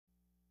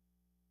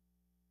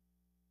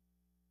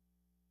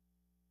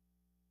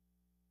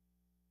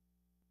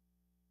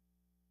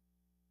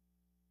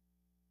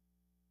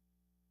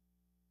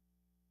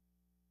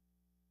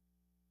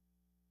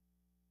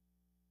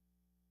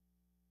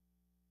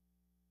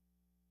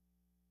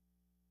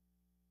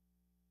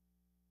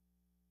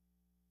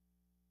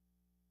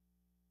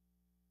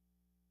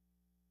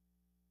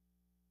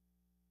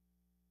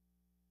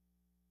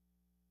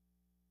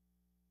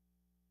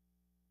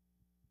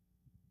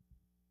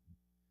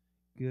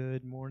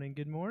Good morning.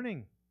 Good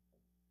morning.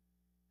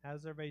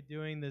 How's everybody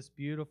doing this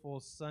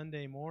beautiful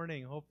Sunday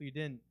morning? Hope you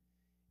didn't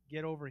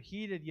get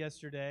overheated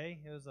yesterday.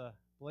 It was a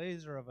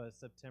blazer of a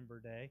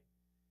September day.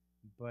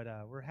 But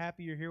we're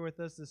happy you're here with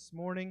us this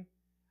morning.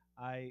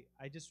 I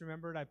just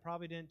remembered I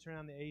probably didn't turn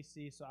on the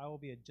AC, so I will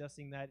be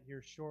adjusting that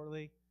here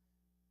shortly.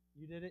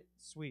 You did it?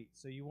 Sweet.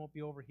 So you won't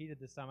be overheated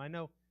this time. I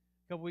know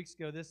a couple weeks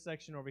ago, this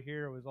section over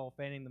here was all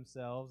fanning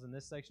themselves, and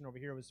this section over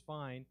here was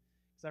fine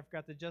because I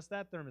forgot to adjust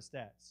that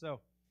thermostat. So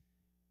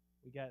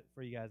we got it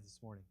for you guys this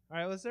morning. All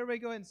right, let's everybody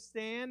go ahead and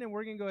stand, and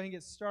we're going to go ahead and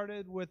get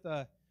started with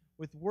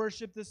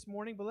worship this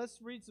morning. But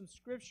let's read some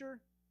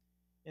scripture,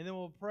 and then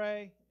we'll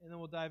pray, and then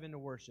we'll dive into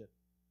worship.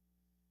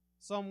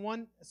 Psalm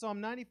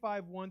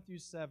 95, 1 through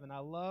 7. I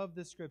love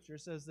this scripture.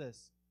 It says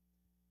this: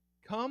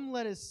 "Come,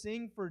 let us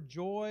sing for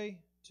joy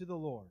to the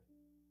Lord.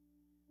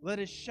 Let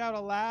us shout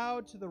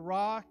aloud to the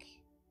rock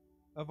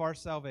of our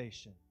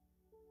salvation.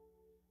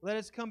 Let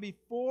us come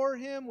before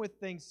Him with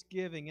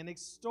thanksgiving and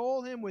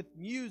extol Him with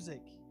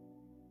music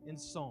and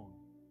song.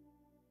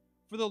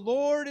 For the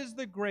Lord is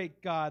the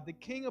great God, the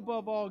King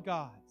above all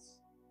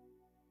gods.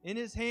 In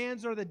His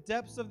hands are the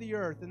depths of the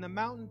earth, and the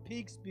mountain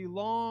peaks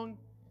belong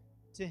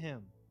to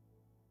Him.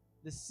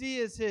 The sea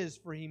is His,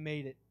 for He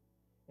made it,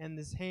 and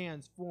His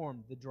hands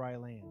formed the dry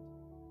land.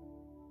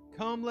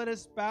 Come, let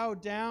us bow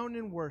down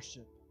and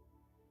worship.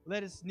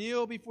 Let us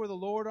kneel before the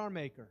Lord our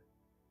Maker.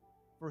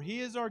 For He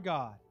is our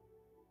God,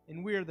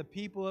 and we are the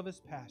people of His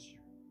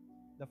pasture,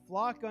 the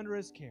flock under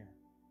His care.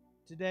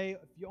 Today,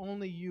 if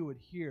only you would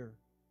hear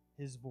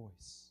His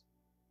voice."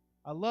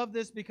 I love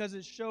this because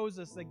it shows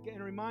us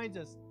and reminds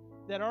us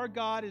that our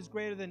God is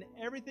greater than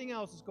everything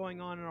else that's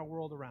going on in our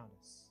world around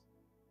us.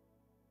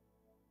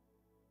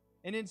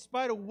 And in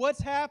spite of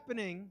what's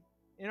happening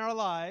in our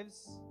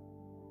lives,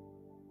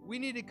 we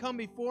need to come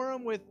before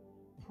Him with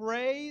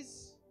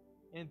praise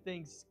and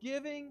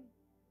thanksgiving,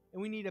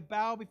 and we need to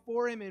bow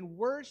before Him in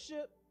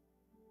worship.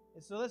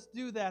 And so let's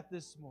do that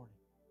this morning.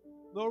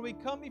 Lord, we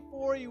come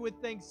before You with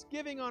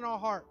thanksgiving on our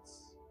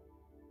hearts.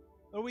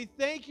 Lord, we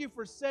thank You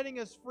for setting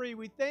us free.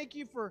 We thank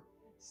You for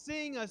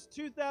seeing us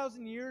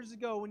 2,000 years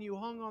ago when You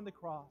hung on the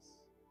cross.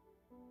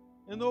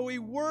 And Lord, we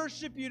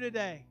worship You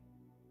today.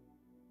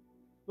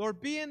 Lord,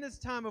 be in this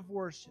time of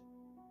worship.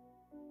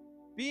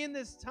 Be in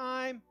this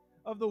time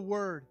of the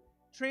Word.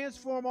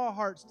 Transform our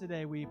hearts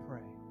today, we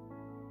pray.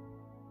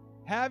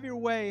 Have Your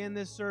way in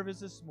this service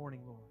this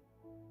morning, Lord.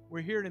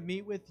 We're here to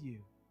meet with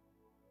You.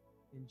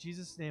 In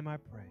Jesus' name I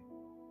pray.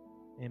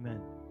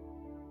 Amen.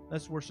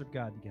 Let's worship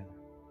God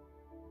together.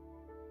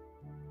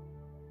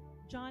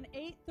 John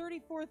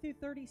 8:34 through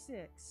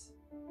 36.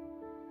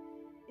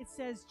 It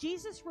says,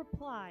 Jesus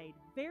replied,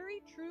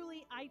 "Very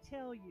truly I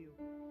tell you,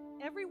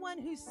 everyone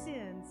who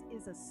sins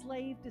is a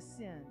slave to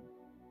sin.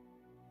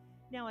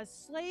 Now a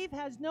slave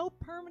has no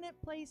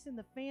permanent place in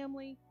the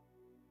family,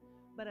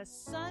 but a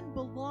son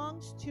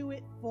belongs to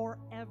it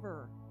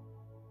forever.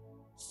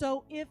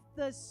 So if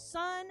the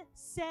Son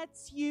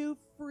sets you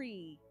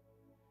free,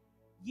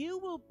 you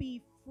will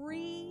be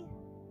free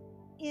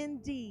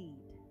indeed."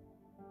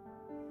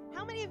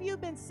 How many of you have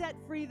been set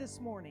free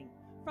this morning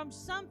from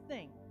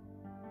something?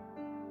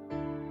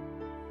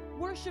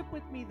 Worship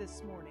with me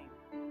this morning.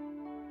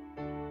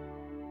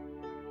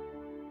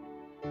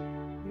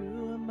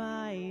 Who am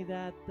I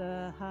that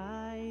the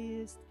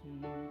highest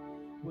King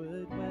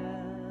would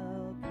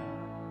welcome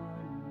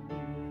me?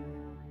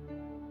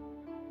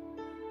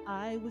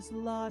 I was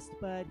lost,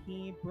 but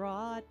He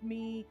brought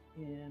me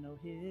in. Oh,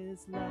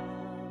 His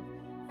love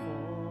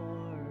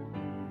for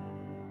me.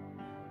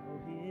 Oh,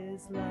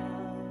 His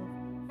love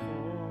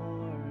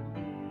for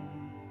me.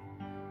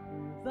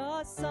 Who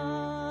the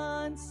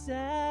Son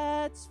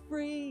sets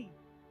free,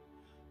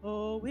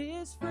 oh,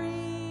 is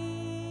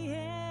free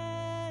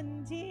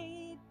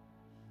indeed.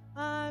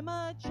 I'm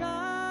a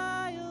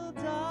child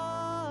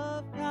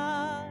of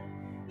God.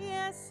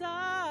 Yes,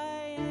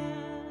 I am.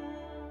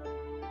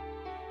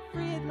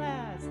 Free at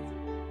last.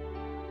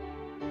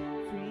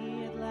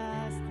 Free at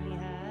last. He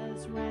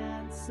has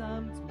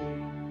ransomed me.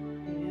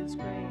 His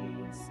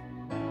grace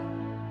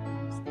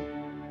was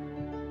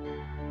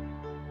there.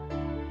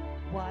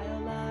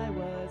 While I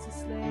was a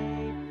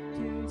slave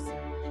to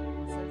sin,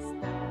 Jesus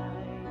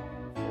died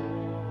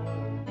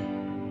for me.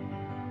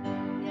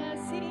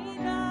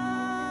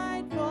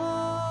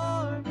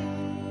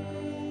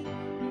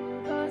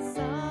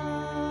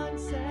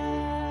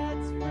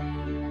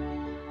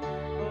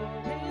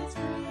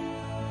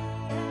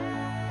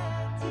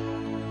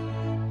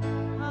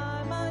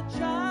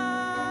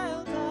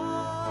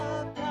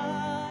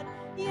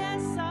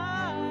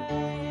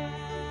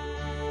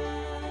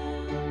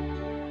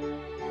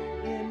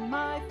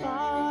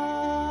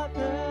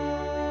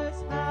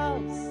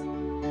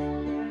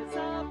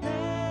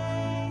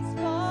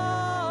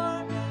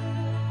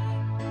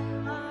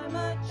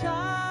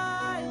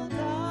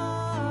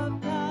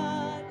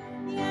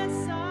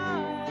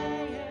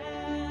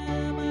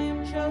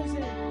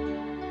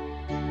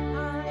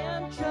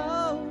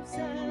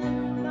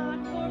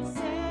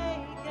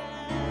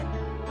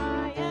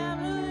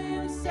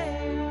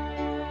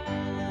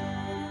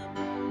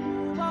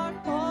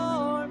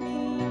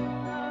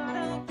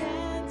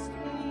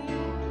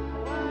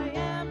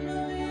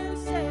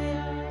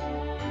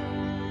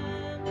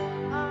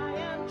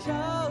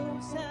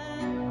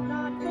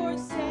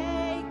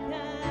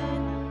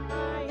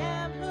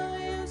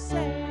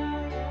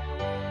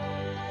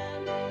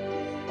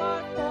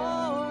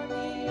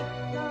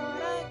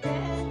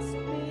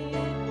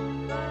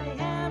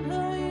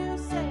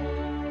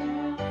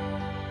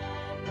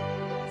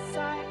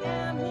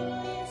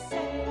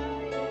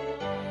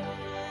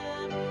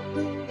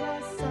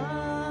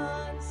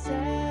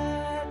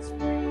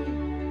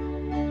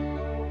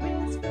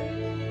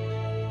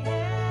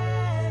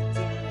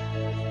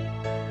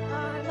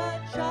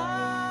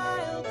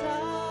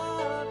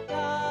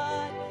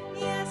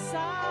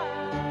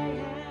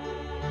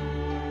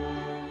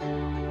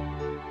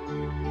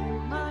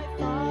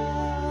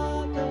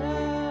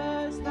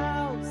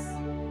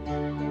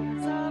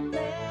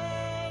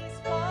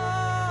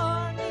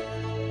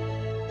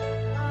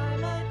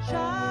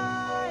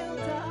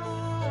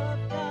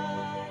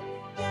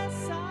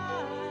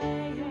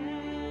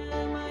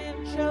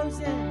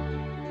 chosen.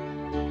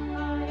 I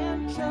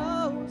am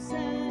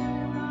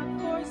chosen, not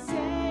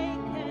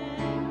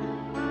forsaken.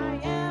 I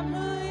am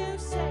who you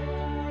say I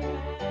am.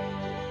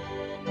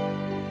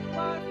 You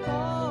are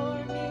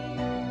for me,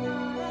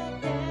 not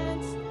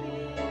against me.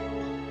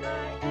 I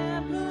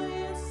am who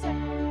you say I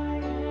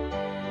am.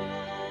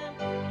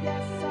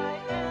 Yes, I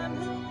am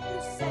who you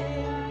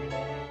say I am.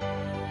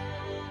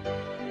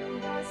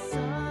 The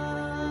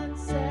sun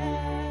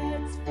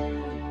sets free.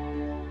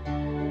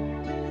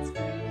 It's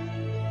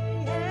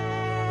free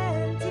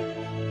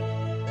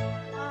indeed.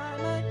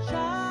 I'm a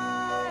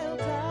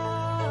child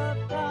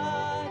of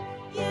God.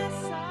 Yes,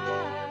 I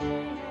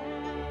am.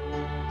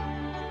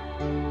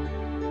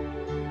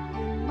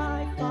 In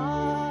my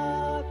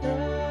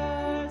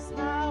Father's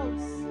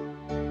house,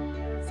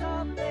 there's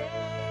a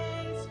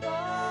place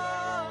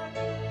for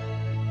me.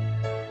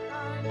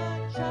 I'm a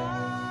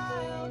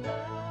child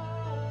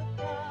of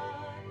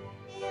God.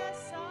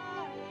 Yes, I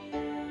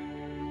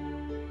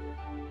am.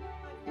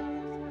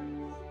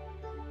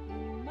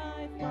 In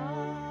my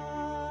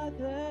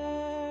Father's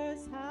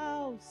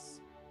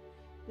house,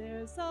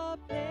 there's a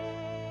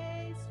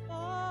place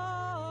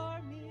for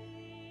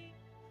me.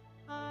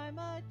 I'm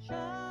a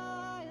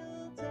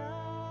child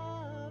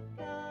of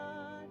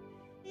God.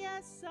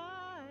 Yes,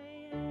 I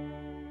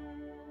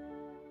am.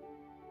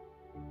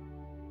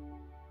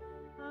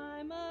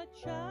 I'm a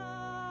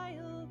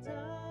child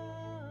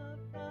of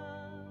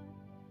God.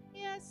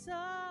 Yes,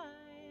 I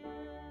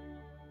am.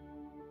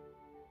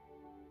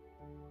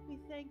 We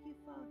thank you,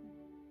 Father,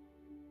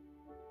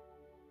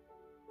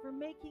 for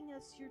making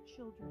us your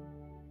children.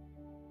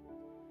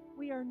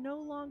 We are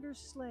no longer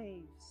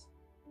slaves,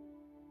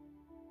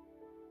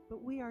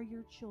 but we are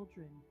your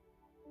children.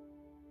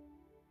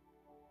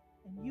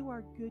 And you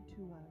are good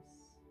to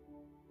us.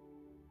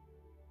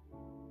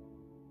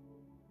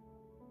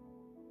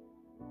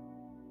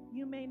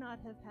 You may not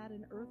have had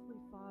an earthly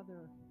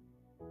father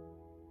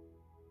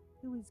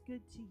who is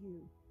good to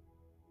you,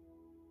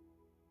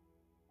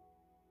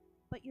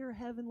 but your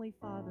heavenly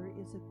Father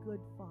is a good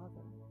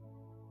Father.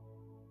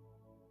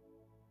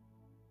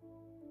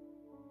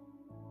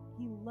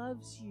 He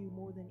loves you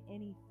more than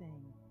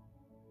anything.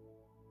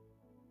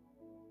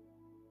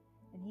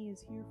 And He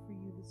is here for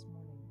you this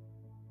morning.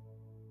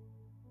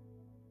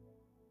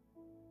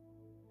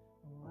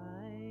 Oh,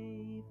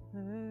 I've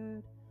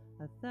heard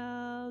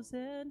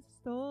 1,000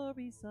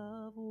 stories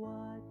of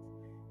what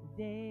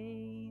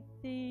they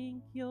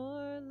think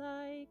you're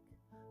like,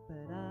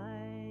 but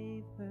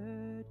I've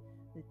heard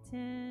the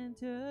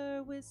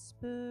tender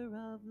whisper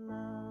of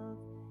love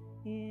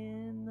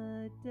in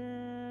the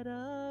dead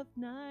of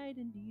night,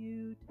 and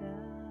you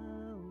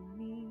tell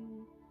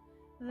me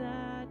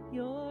that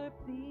you're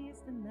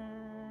pleased and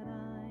that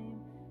I'm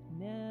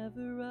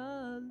never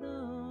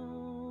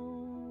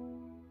alone.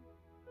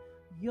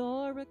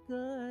 You're a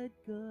good,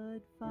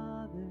 good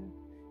Father.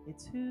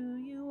 It's who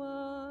you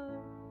are.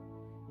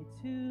 It's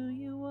who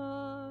you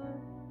are.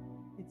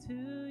 It's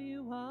who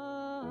you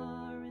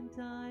are, and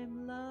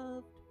I'm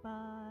loved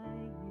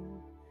by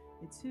you.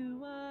 It's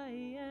who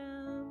I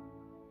am.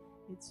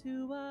 It's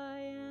who I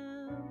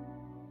am.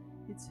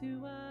 It's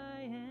who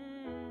I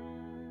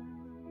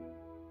am.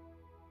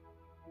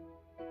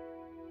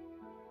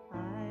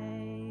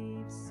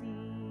 I've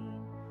seen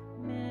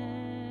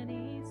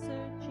many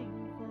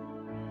searching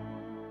for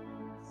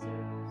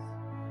answers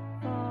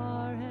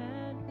far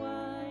and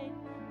wide,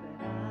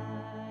 but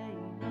I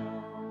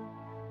know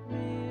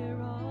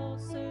we're all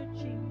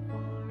searching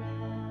for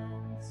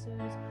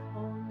answers.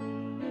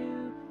 Only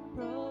you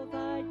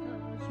provide,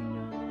 'cause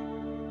you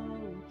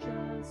know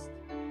just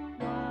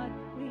what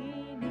we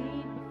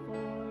need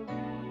before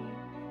we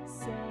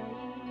say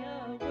a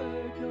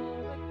word.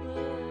 You're a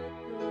good,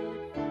 good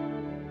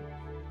Father.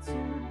 It's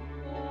who you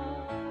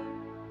are.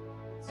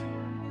 It's who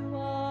you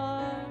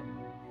are.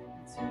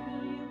 It's who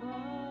you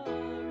are,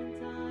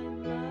 and I'm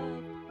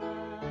loved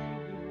by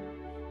you.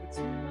 It's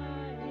who I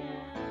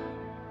am.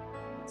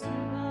 It's who I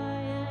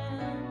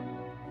am.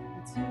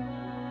 It's who I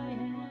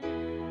am.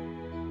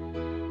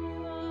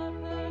 You are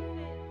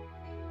perfect.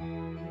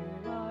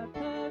 You are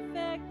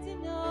perfect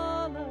in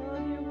all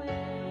of your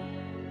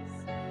ways.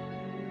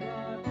 You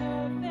are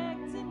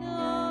perfect in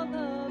all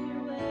of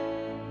your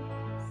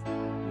ways.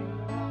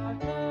 You are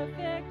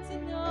perfect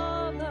in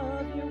all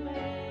of your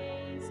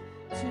ways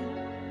to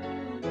us.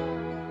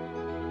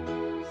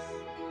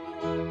 You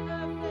are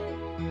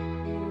perfect.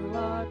 You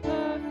are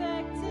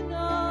perfect in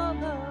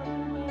all of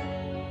your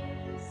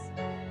ways.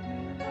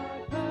 You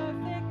are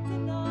perfect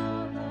in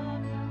all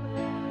of your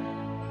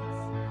ways.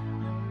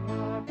 You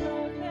are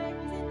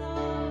perfect in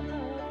all of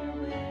your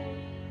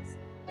ways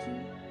to us.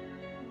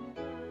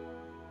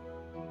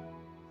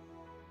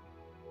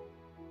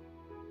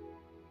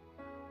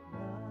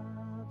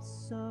 Love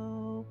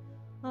so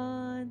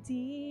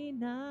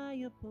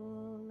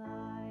undeniable,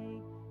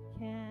 I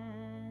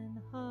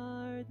can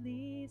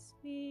hardly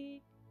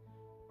speak.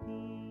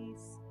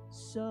 Peace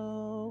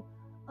so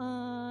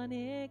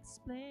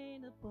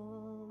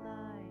unexplainable,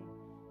 I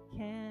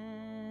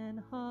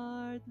can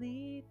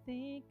hardly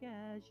think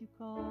as you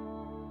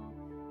call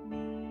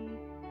me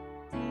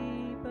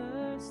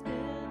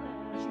still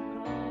as you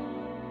call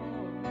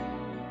me.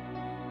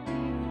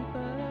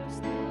 Deeper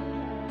still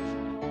as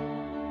you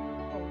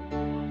call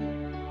me.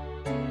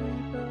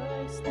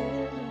 Deeper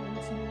still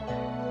into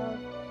love,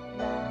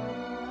 love.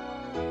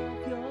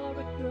 You're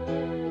a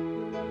good,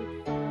 good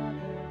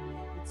Father.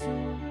 It's who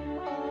you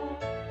are.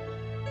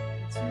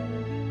 It's who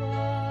you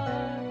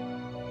are.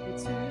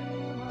 It's who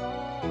you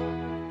are.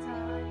 And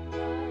I'm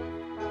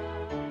loved by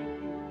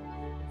you.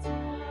 It's who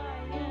I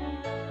am.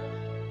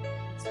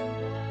 It's who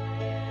I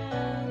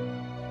am.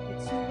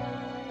 It's who I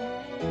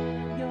am.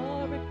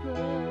 You're a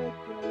good,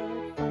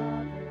 good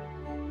Father.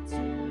 It's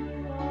who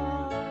you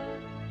are.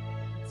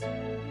 It's who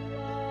you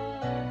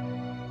are.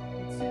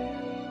 It's who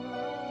you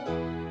are.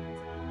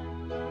 And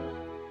I'm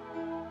loved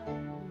by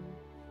you.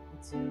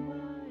 It's who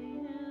I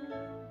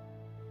am.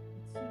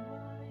 It's who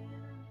I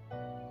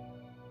am.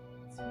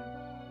 It's who I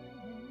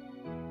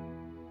am.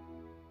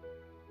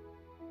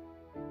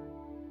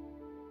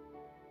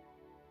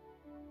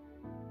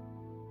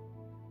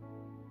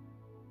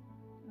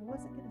 I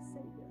wasn't going to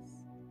say this,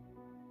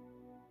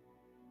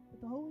 but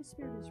the Holy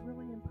Spirit is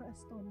really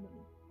impressed on me.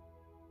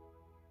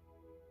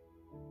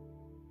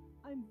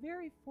 I'm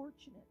very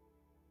fortunate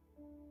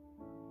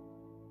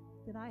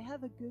that I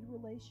have a good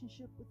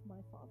relationship with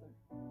my Father.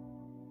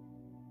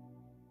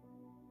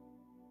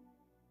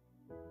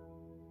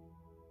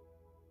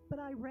 But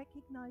I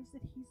recognize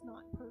that He's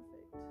not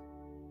perfect.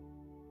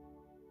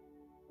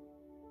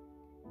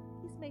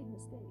 He's made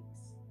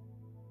mistakes.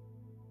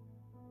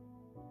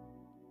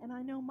 And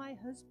I know my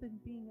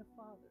husband, being a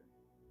father,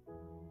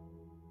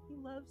 he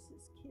loves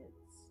his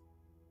kids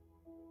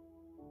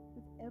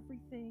with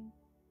everything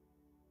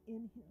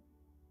in him.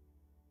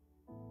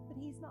 But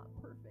he's not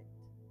perfect.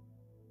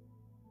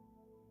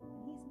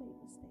 And he's made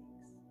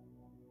mistakes.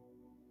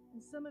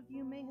 And some of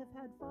you may have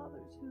had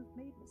fathers who have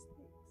made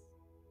mistakes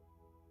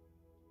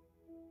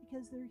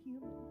because they're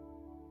human.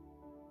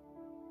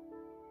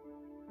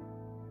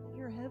 But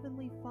your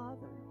heavenly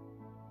Father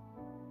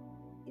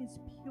is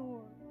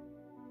pure.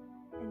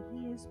 And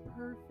He is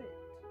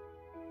perfect.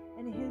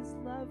 And His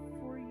love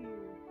for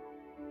you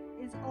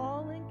is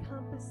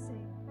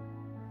all-encompassing.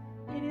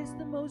 It is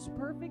the most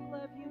perfect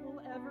love you will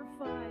ever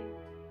find.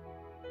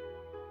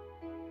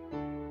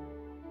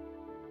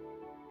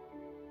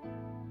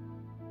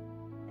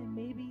 And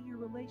maybe your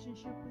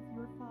relationship with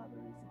your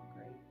Father isn't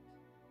great.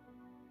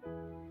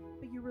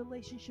 But your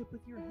relationship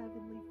with your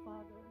Heavenly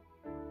Father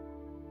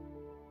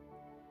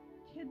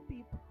can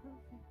be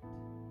perfect.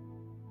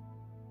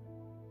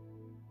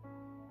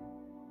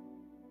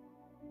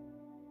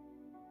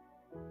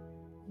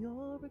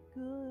 You're a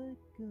good,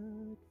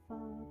 good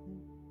Father.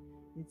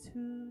 It's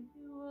who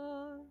you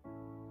are.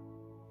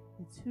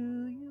 It's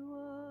who you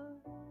are.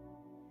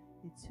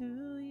 It's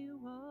who you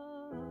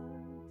are.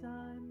 And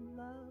I'm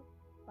loved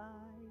by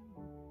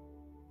you.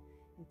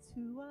 It's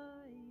who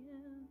I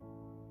am.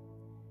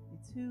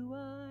 It's who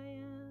I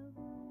am.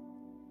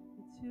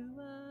 It's who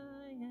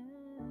I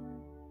am.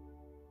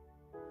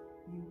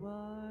 You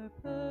are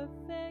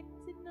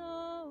perfect in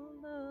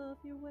all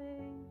of your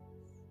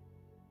ways.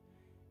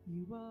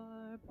 You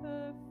are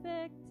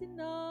perfect in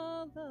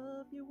all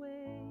of your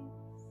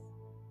ways.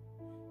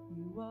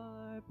 You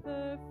are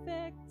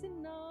perfect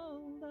in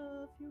all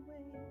of your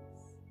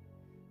ways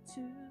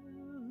to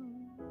us.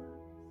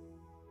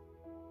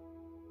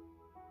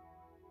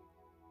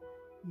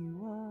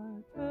 You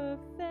are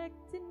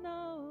perfect in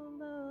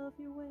all of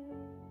your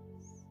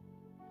ways.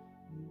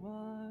 You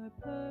are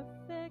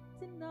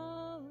perfect in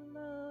all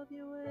of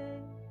your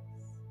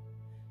ways.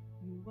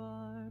 You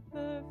are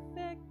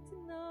perfect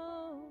in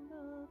all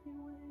of your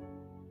ways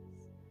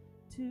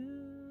to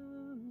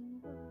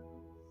us.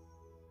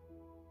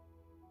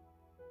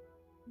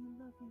 We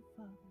love you,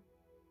 Father.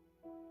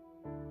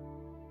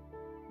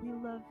 We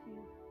love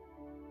you,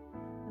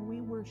 and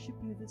we worship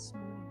you this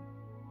morning.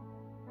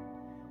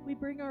 We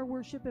bring our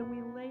worship and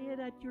we lay it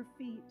at your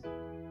feet,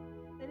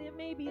 that it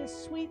may be a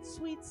sweet,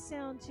 sweet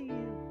sound to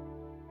you.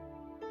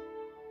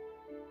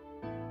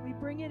 We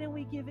bring it and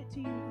we give it to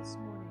you this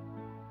morning.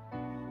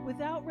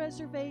 Without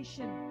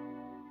reservation,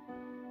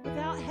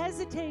 without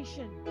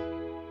hesitation,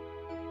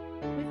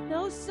 with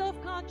no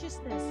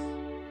self-consciousness,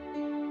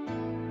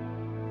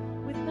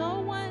 with no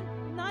one,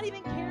 not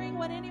even caring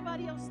what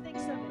anybody else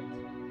thinks of it.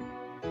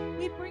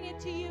 We bring it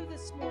to you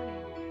this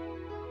morning.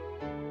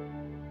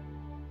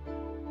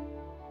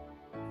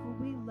 For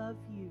we love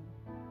you.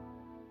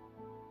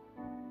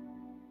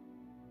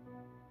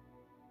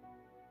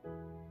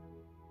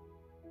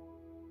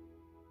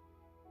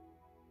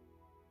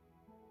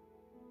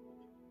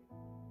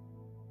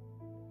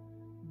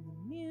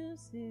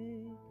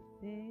 Music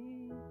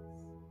fades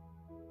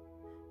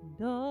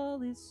and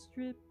all is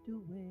stripped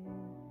away,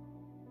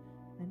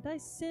 and I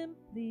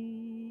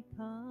simply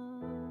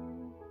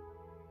come,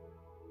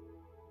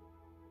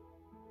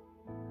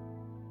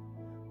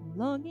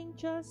 longing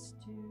just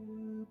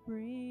to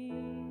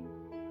bring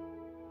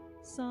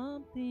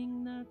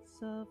something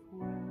that's of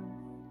worth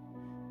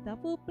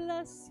that will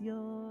bless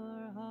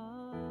your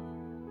heart.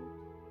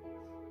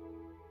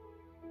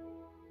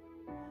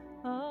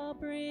 I'll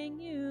bring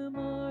you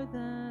more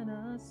than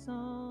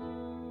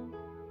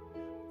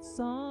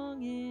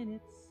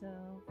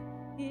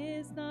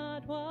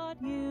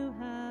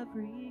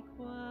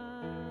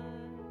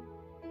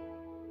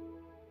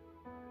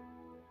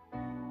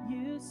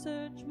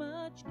search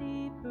much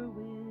deeper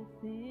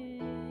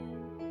within.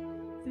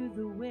 Through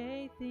the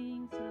way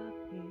things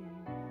appear,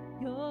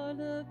 you're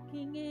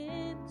looking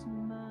into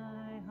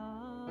my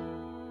heart.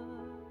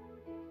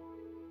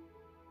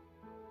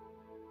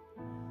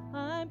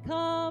 I'm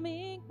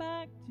coming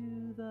back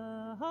to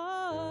the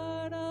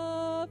heart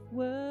of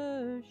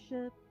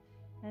worship,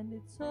 and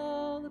it's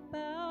all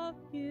about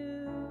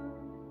you.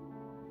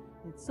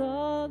 It's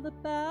all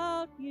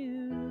about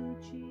you,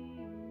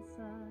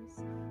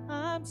 Jesus.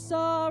 I'm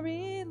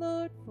sorry,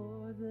 Lord,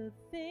 for the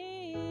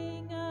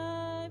thing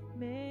I've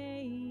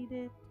made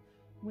it,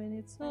 when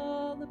it's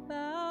all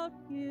about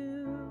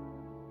you.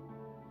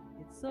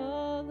 It's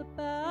all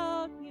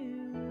about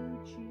you,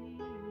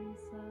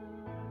 Jesus.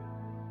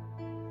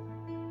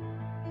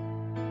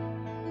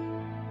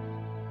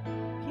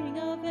 King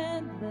of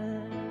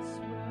endless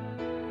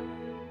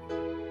worth,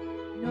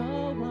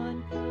 no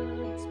one could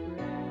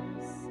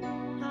express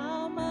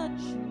how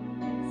much you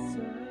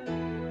deserve.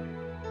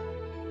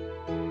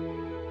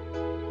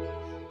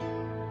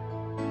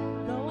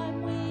 Though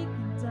I'm weak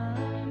and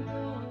I'm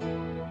poor,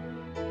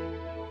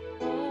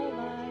 all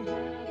I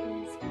have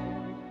is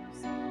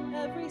yours,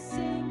 every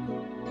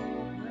single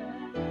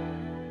breath.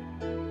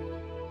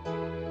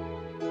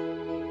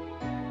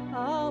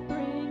 I'll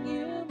bring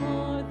you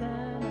more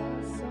than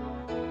a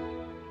song,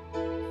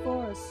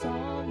 for a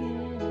song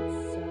in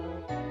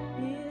itself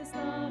is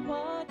not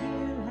what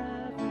you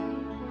have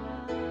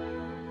required.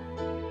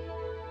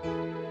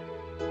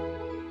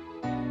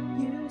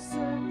 You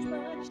search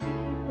much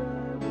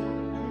deeper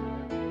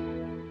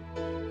within.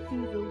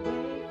 Through the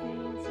way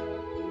things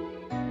appear,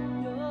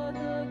 you're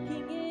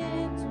looking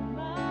into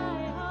my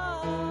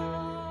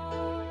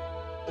heart.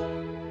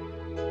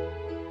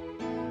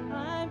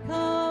 I'm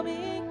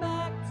coming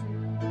back to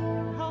the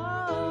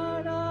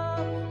heart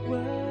of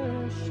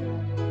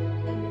worship,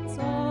 and it's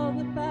all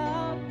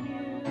about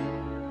you.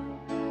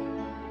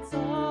 It's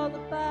all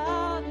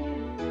about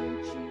you,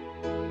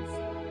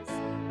 Jesus.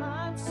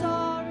 I'm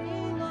sorry,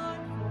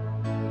 Lord, for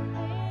the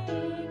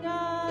thing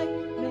I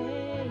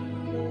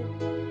made it,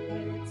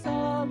 when it's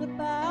all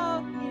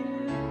about you.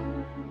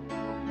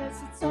 Yes,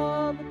 it's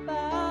all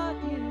about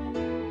you,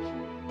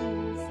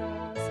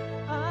 Jesus.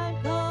 I'm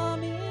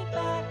coming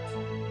back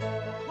to the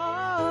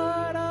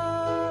heart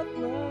of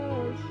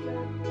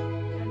worship,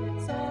 and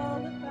it's all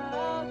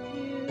about you.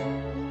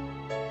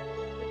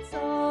 It's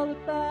all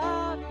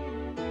about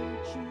you,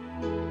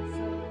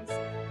 Jesus.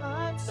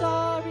 I'm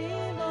sorry,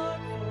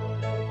 Lord, for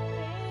the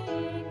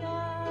thing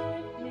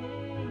I've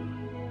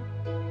made it,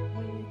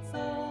 when it's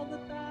all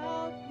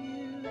about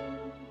you.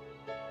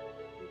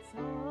 It's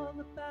all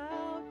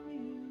about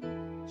you,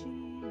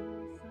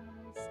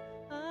 Jesus.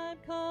 I'm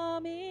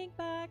coming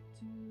back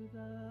to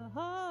the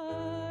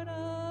heart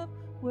of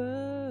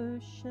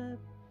worship,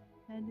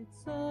 and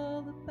it's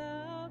all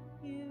about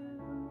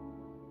you.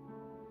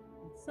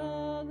 It's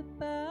all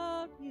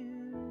about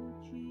you,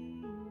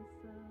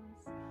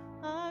 Jesus.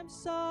 I'm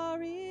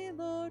sorry,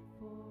 Lord,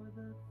 for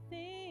the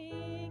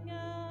thing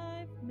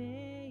I've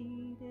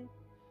made it,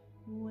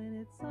 when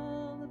it's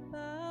all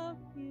about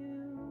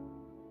you.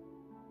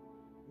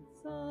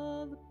 It's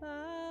all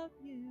about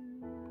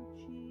you,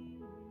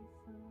 Jesus.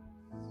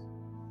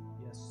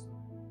 Yes,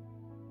 Lord.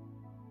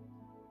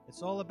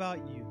 It's all about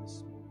you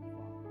this morning,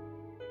 Father.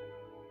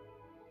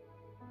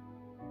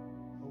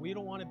 But we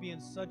don't want to be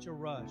in such a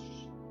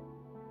rush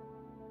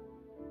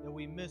that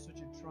we miss what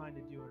you're trying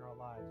to do in our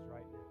lives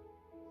right now.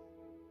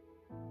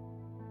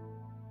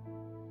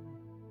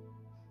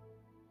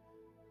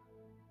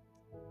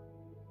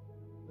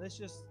 Let's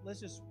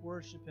just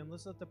worship him.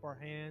 Let's lift up our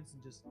hands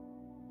and just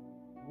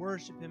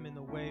worship him in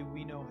the way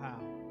we know how.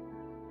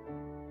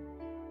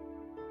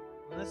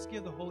 And let's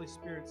give the Holy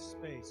Spirit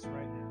space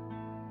right now.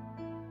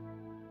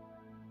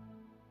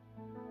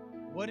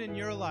 What in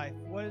your life,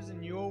 what is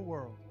in your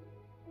world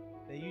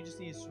that you just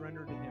need to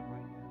surrender to him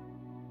right now?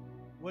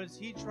 What is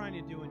he trying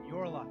to do in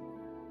your life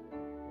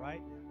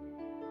right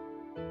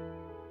now?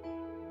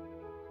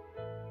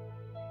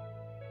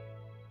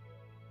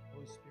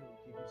 Holy Spirit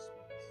will give you space.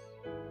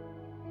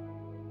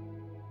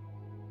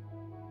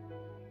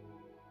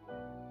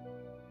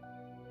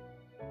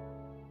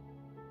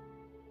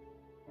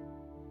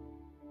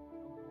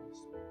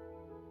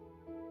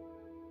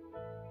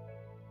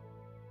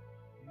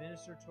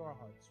 Minister to our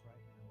hearts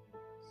right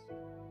now.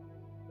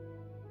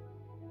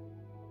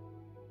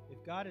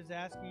 If God is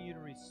asking you to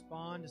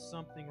respond to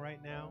something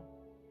right now,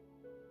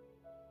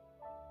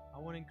 I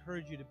want to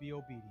encourage you to be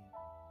obedient.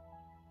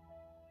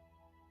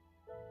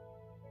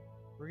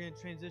 We're going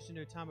to transition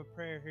to a time of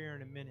prayer here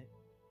in a minute.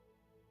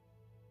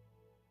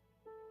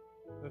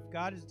 But if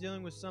God is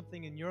dealing with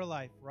something in your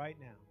life right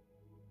now,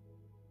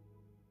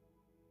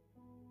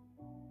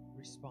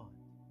 respond.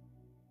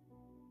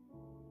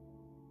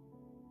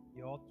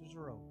 The altars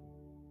are open.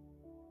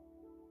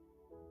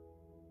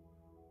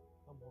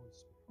 Come, Holy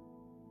Spirit.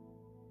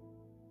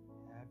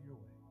 Have your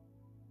way.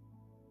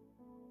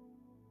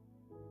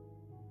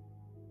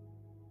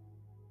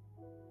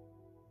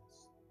 Yes.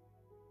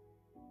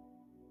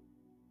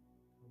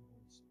 Come,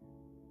 Holy Spirit.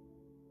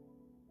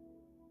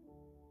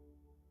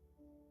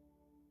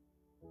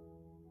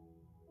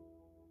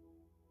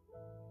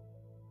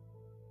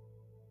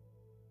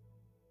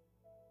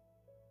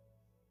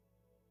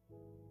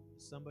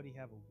 Does somebody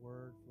have a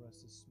word for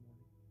us this morning?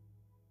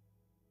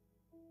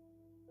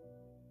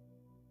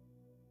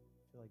 I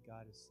feel like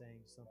God is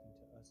saying something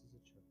to us as a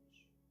church.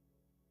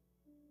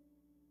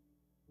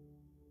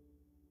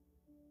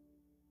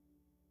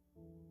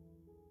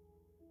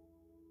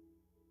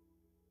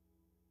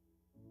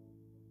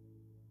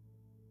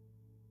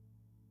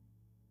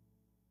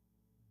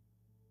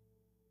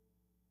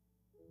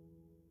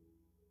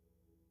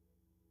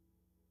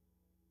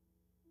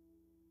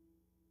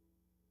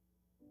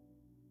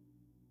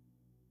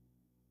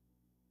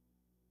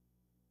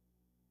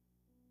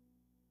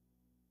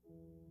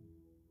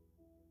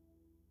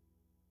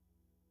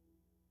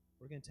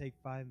 We're going to take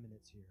 5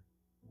 minutes here.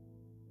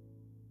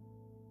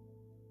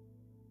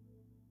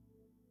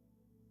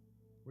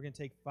 We're going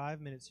to take 5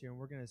 minutes here and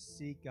we're going to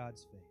seek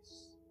God's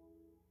face.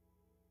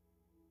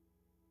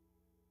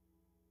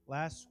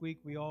 Last week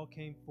we all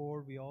came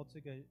forward. We all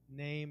took a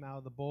name out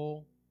of the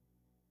bowl.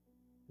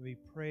 And we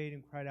prayed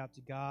and cried out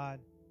to God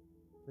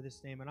for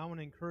this name. And I want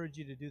to encourage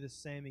you to do the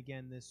same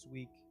again this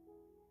week.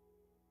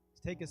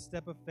 Take a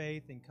step of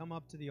faith and come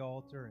up to the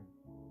altar and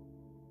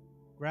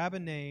grab a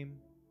name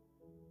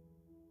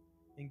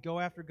and go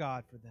after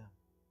God for them.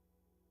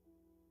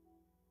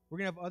 We're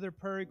going to have other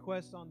prayer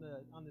requests on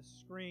the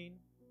screen.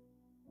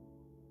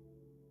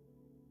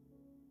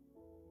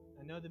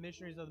 I know the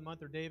missionaries of the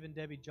month are Dave and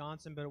Debbie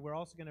Johnson, but we're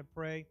also going to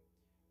pray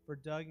for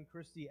Doug and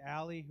Christy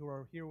Allee, who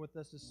are here with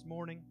us this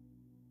morning.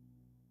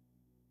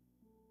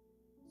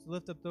 Let's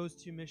lift up those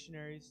two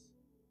missionaries.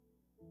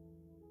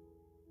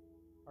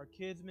 Our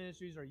kids'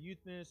 ministries, our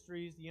youth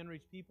ministries, the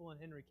unreached people in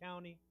Henry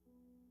County,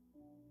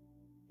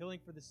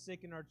 healing for the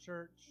sick in our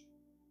church,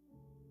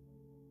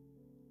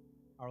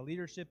 our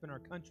leadership in our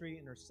country,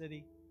 in our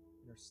city,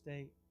 in our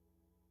state,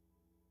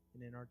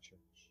 and in our church.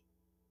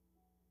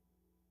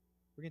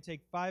 We're going to take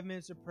 5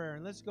 minutes of prayer,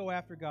 and let's go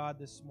after God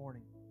this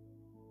morning.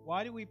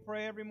 Why do we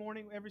pray every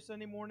morning, every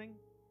Sunday morning?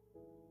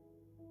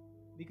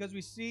 Because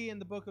we see in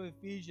the book of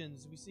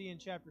Ephesians, we see in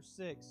chapter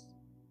 6,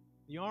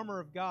 the armor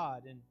of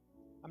God. And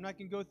I'm not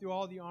going to go through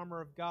all the armor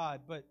of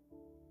God, but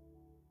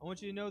I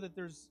want you to know that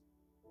there's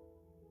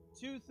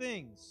two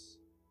things.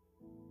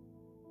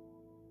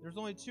 There's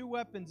only two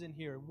weapons in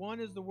here. One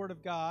is the Word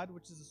of God,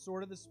 which is the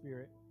sword of the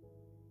Spirit.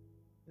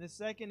 And the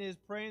second is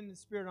praying in the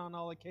Spirit on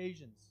all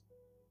occasions,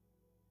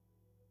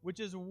 which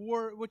is a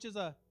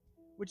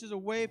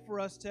way for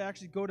us to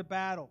actually go to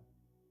battle.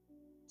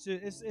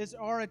 It's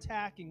our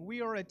attacking. We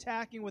are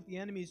attacking what the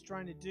enemy is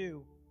trying to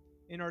do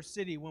in our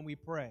city when we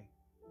pray.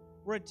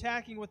 We're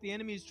attacking what the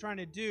enemy is trying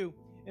to do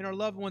in our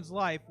loved one's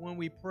life when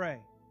we pray.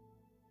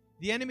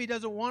 The enemy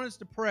doesn't want us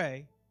to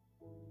pray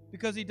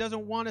because he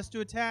doesn't want us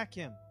to attack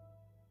him.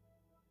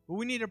 But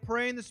we need to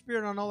pray in the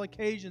Spirit on all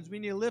occasions. We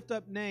need to lift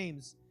up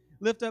names,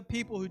 lift up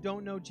people who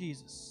don't know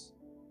Jesus.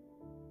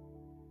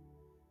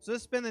 So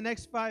let's spend the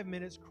next 5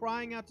 minutes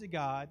crying out to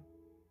God,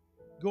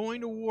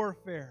 going to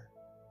warfare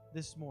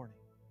this morning.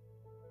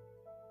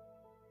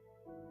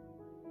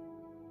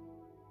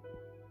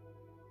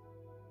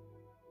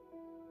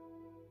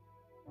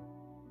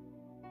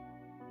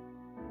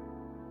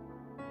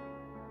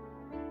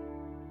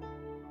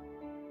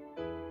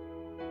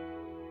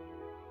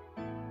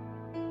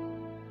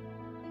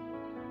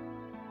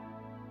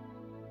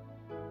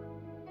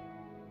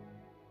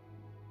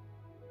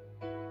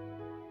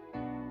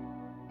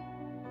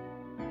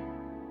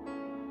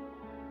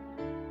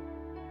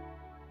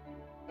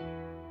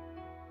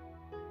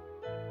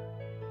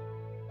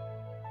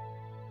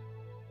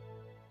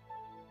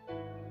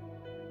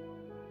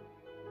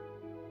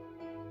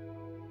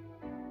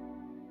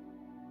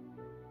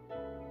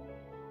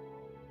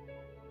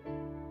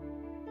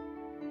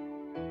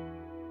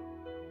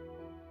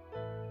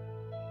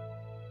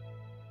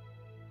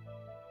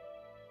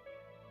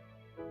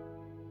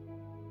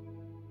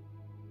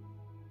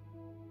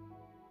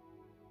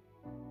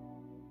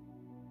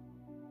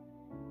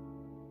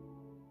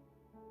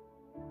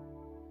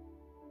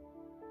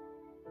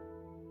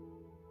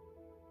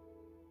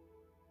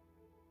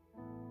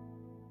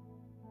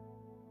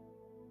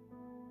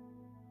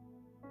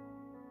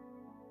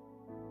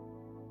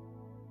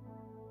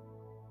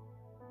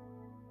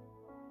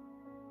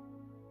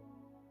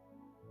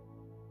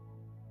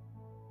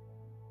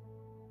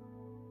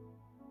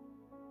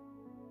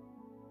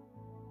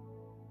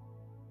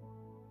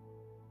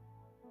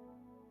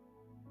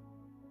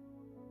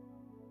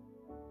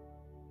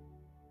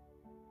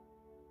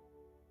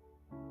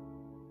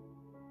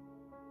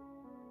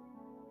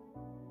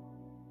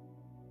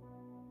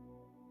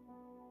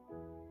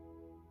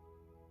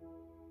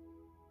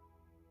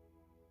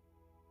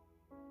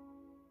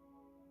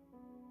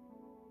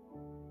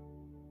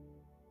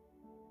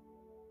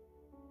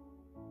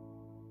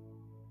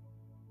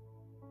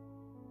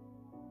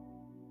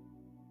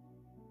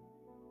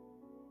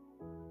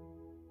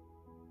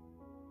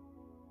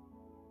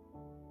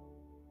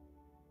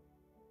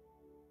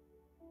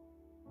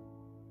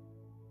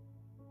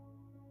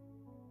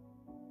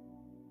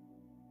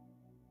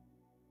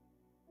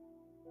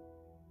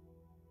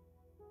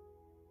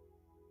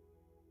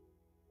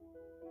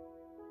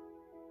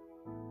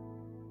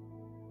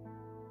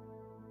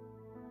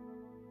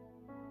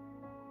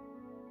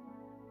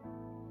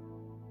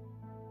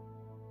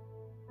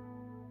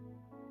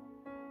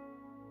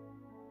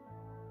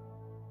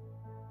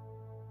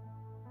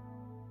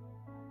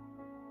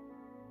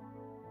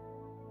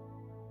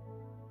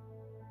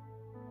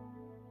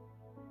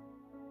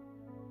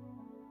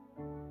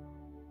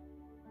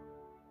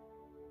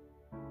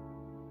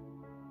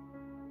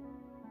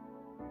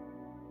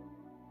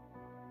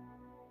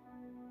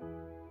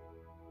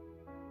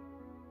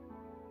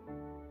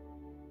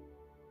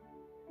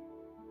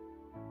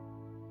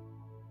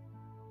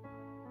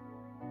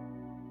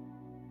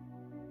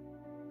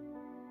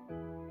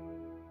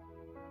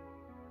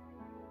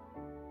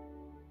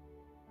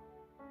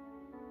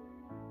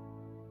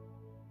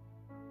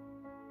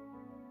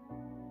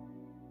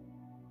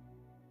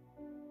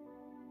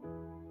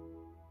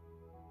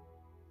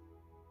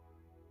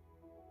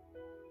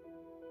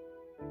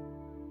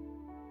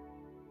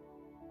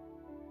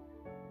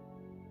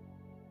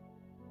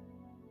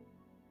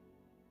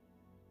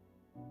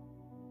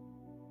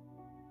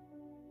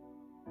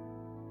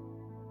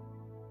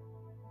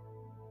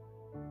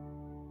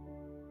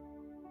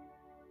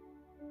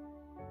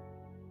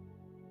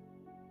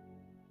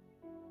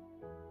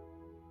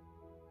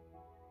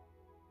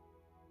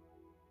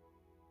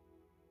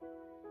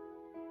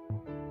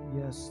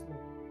 us, Lord.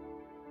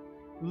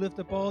 We lift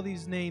up all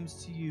these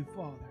names to you,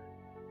 Father.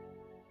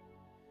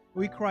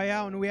 We cry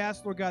out and we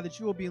ask, Lord God, that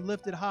you will be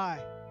lifted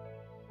high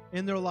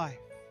in their life.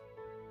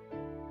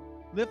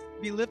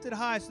 Be lifted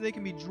high so they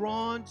can be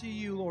drawn to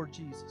you, Lord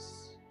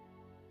Jesus.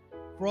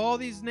 For all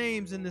these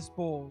names in this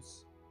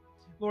bowls,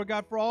 Lord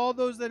God, for all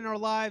those that in our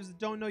lives that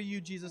don't know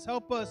you, Jesus,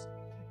 help us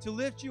to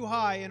lift you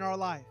high in our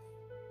life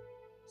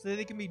so that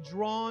they can be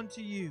drawn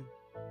to you.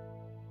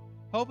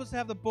 Help us to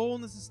have the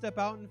boldness to step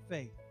out in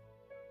faith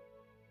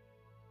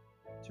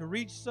to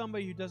reach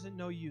somebody who doesn't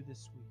know you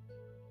this week.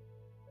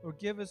 Or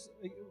give us,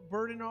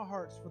 burden our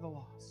hearts for the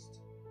lost.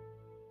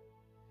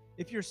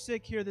 If you're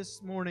sick here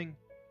this morning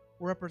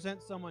or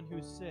represent someone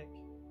who's sick,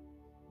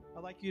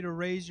 I'd like you to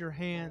raise your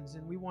hands,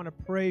 and we want to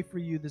pray for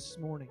you this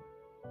morning.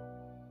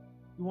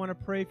 We want to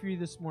pray for you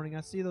this morning.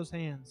 I see those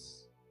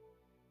hands.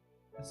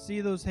 I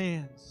see those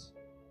hands.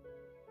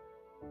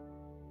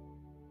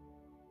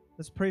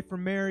 Let's pray for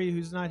Mary,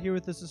 who's not here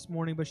with us this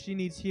morning, but she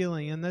needs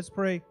healing. And let's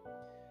pray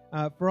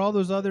for all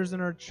those others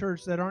in our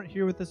church that aren't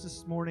here with us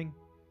this morning,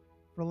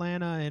 for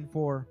Lana and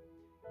for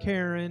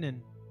Karen.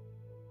 And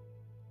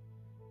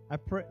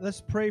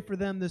let's pray for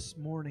them this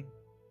morning,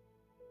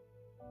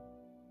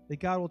 that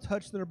God will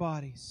touch their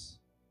bodies.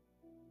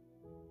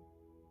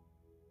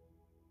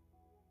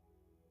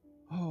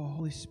 Oh,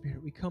 Holy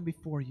Spirit, we come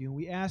before you and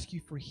we ask you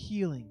for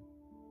healing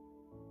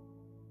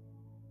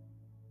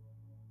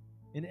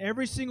in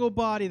every single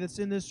body that's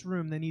in this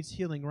room that needs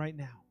healing right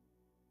now.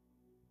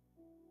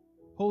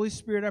 Holy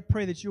Spirit, I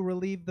pray that you'll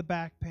relieve the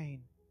back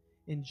pain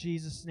in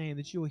Jesus' name,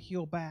 that you will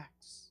heal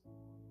backs,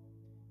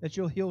 that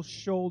you'll heal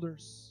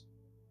shoulders,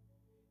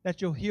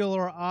 that you'll heal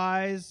our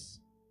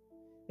eyes,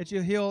 that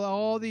you'll heal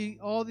all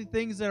the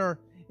things that are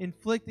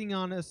inflicting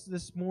on us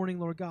this morning,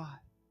 Lord God.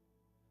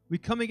 We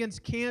come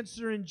against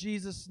cancer in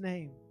Jesus'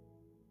 name.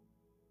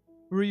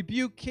 We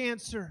rebuke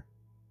cancer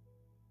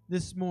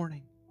this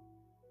morning.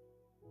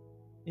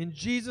 In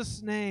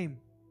Jesus' name,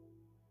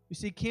 we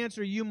see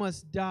cancer, you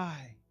must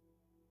die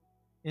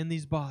in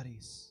these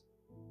bodies.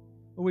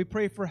 Lord, we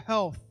pray for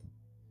health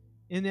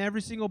in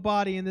every single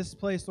body in this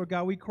place, Lord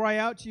God. We cry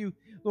out to you,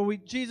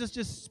 Lord, Jesus,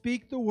 just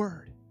speak the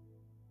word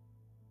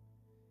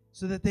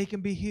so that they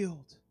can be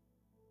healed.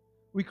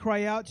 We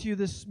cry out to you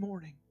this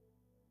morning.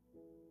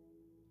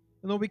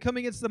 And Lord, we come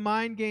against the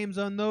mind games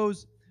on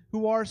those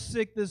who are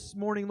sick this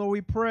morning. Lord,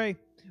 we pray,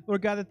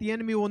 Lord God, that the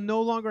enemy will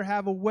no longer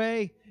have a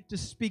way to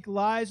speak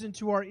lies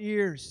into our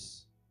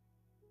ears.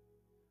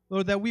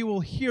 Lord, that we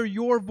will hear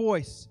your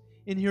voice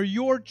and hear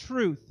your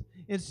truth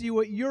and see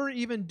what you're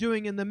even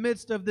doing in the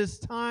midst of this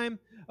time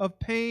of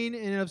pain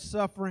and of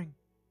suffering.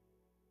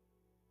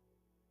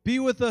 Be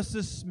with us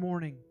this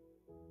morning,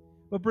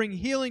 but bring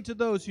healing to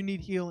those who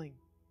need healing.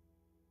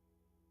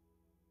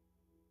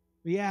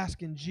 We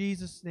ask in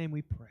Jesus' name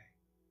we pray.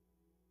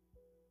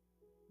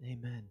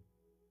 Amen.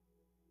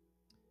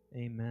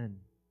 Amen.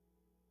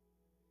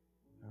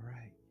 All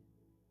right.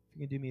 If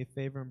you can do me a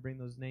favor and bring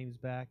those names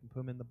back and put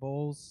them in the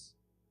bowls.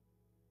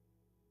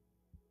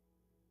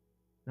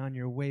 And on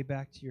your way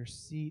back to your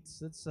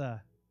seats, let's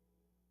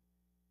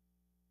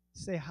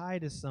say hi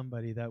to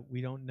somebody that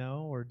we don't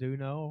know or do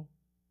know.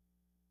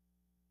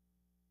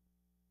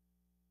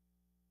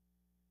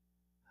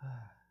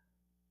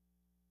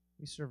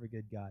 We serve a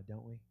good God,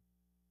 don't we?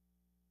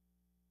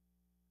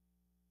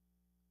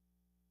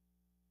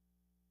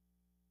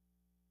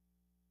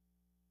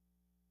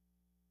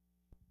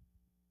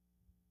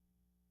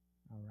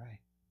 All right.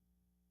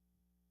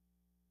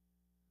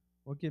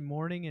 Well, good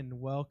morning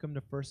and welcome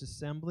to First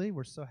Assembly.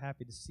 We're so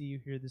happy to see you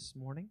here this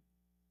morning.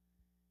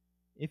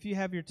 If you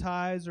have your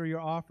tithes or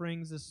your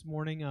offerings this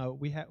morning,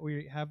 we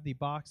have the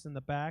box in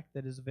the back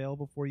that is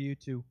available for you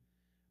to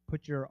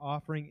put your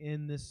offering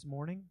in this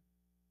morning.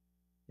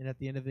 And at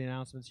the end of the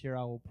announcements here,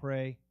 I will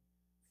pray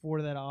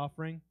for that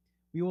offering.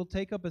 We will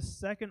take up a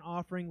second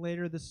offering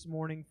later this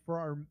morning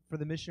for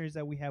the missionaries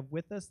that we have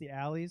with us, the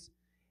Alleys,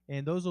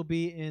 and those will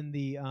be in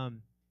the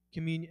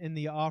in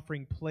the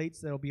offering plates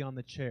that will be on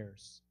the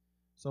chairs.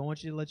 So I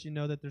want you to let you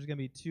know that there's going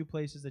to be two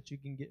places that you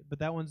can get, but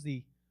that one's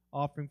the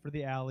offering for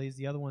the Alleys.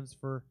 The other one's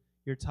for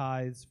your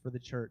tithes for the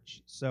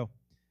church. So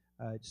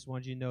I just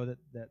wanted you to know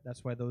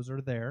that's why those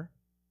are there.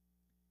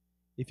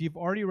 If you've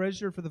already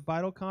registered for the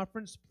Vital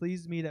Conference,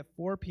 please meet at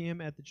 4 p.m.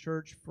 at the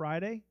church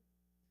Friday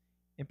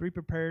and be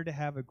prepared to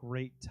have a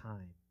great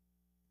time.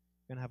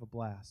 You're going to have a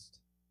blast.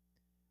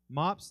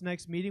 MOPS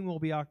next meeting will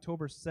be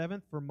October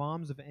 7th for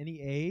moms of any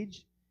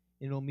age,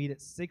 and it'll meet at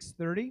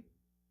 6:30.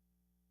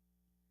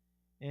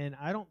 And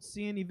I don't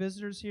see any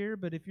visitors here,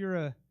 but if you're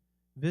a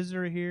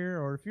visitor here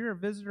or if you're a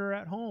visitor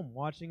at home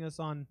watching us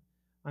on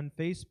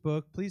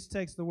Facebook, please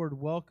text the word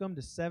WELCOME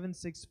to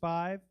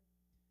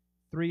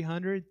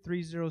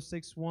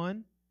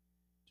 765-300-3061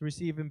 to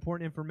receive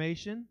important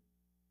information.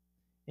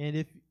 And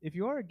if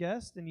you are a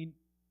guest and you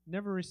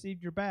never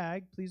received your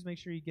bag, please make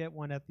sure you get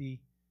one at the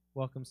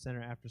Welcome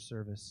Center after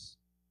service.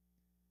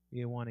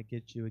 We want to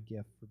get you a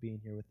gift for being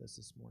here with us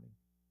this morning.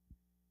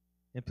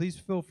 And please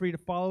feel free to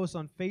follow us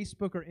on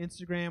Facebook or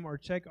Instagram or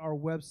check our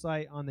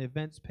website on the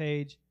events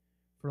page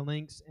for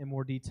links and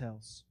more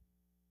details.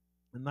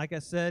 And like I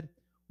said,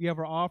 we have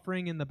our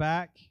offering in the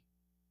back.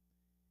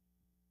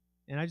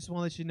 And I just want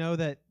to let you know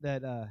that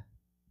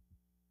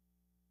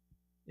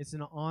it's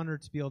an honor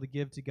to be able to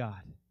give to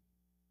God.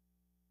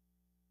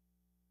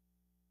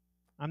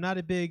 I'm not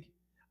a big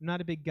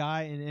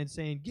guy and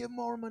saying give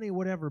more money,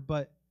 whatever,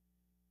 but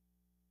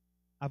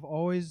I've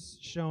always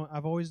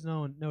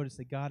noticed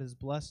that God has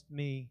blessed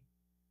me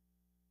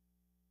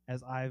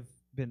as I've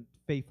been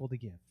faithful to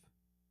give.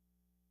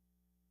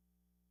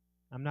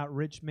 I'm not a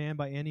rich man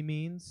by any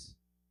means,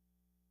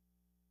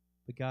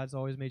 but God's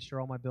always made sure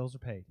all my bills are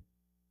paid.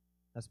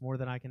 That's more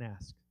than I can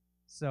ask.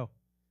 So,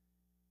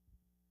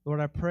 Lord,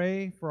 I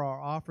pray for our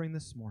offering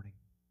this morning.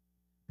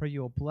 Pray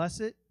you'll bless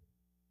it.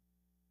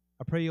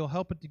 I pray you'll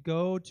help it to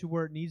go to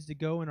where it needs to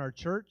go in our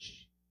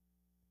church,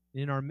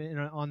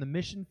 on the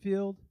mission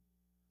field.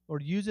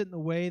 Lord, use it in the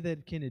way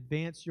that can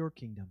advance your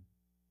kingdom.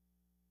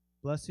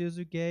 Bless those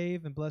who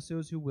gave and bless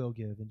those who will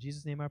give. In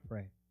Jesus' name I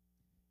pray.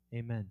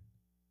 Amen.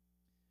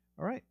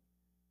 All right.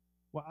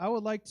 Well, I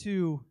would like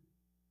to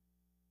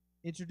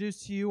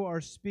introduce to you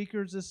our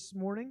speakers this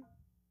morning.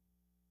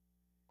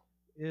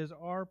 It is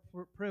our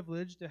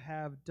privilege to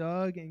have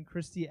Doug and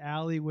Christy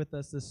Allee with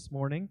us this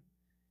morning.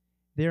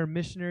 They are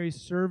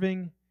missionaries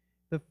serving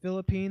the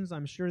Philippines.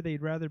 I'm sure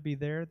they'd rather be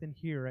there than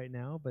here right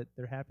now, but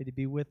they're happy to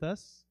be with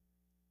us.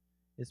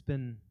 It's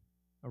been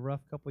a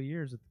rough couple of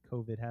years with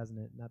COVID, hasn't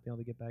it? Not being able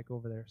to get back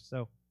over there.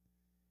 So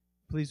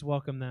please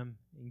welcome them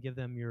and give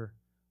them your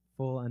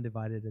full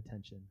undivided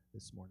attention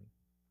this morning.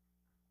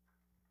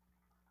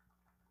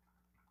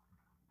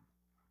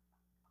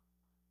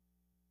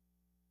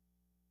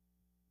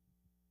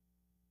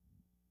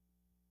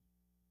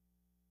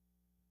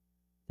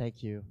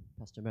 Thank you,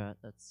 Pastor Matt.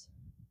 That's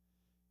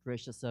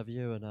gracious of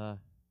you, and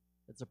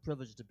it's a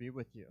privilege to be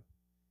with you.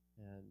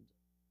 And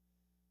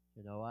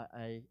you know,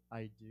 I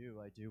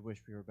do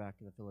wish we were back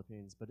in the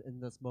Philippines, but in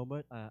this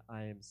moment,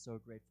 I am so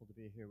grateful to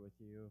be here with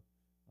you.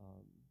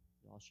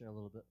 I'll share a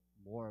little bit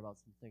more about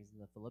some things in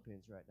the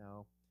Philippines right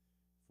now.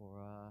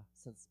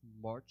 Since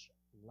March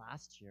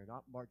last year,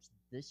 not March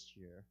this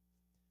year,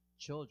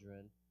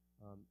 children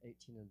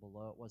 18 and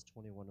below, it was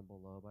 21 and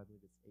below, but I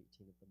believe it's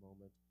 18 at the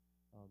moment.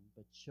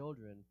 But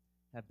children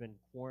have been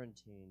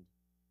quarantined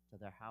to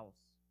their house.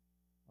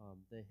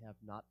 They have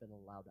not been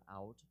allowed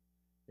out.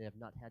 They have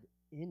not had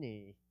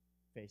any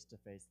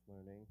face-to-face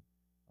learning.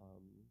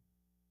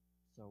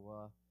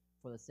 So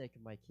for the sake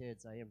of my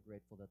kids, I am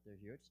grateful that they're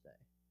here today.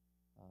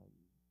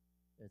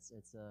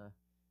 It's a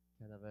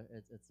kind of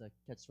it's a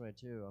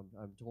catch-22.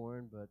 I'm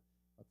torn, but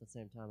at the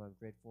same time, I'm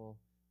grateful.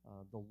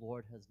 The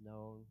Lord has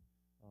known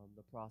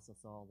the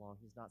process all along.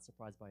 He's not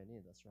surprised by any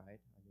of this,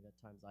 right? I mean, at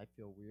times I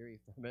feel weary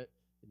from it.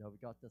 You know, we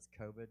got this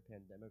COVID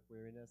pandemic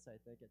weariness, I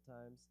think, at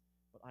times.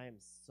 But I am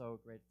so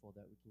grateful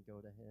that we can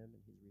go to him,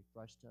 and he's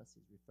refreshed us.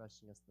 He's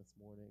refreshing us this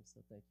morning. So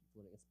thank you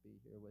for letting us be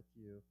here with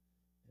you.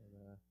 And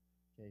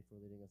Kay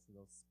for leading us in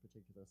those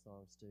particular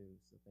songs,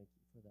 too. So thank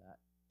you for that.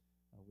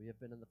 We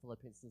have been in the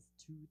Philippines since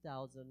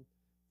 2015.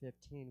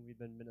 We've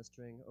been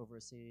ministering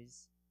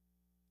overseas.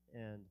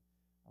 And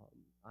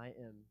I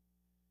am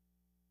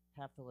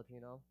half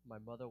Filipino. My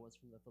mother was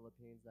from the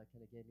Philippines. That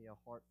kind of gave me a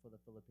heart for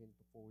the Philippines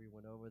before we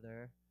went over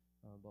there.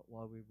 But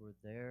while we were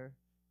there,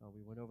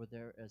 we went over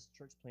there as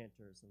church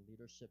planters and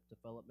leadership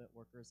development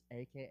workers,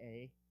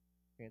 a.k.a.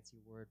 fancy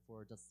word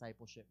for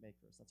discipleship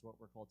makers. That's what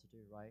we're called to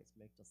do, right? It's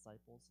make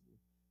disciples and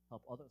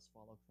help others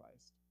follow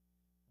Christ.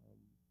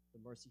 The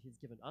mercy he's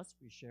given us,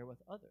 we share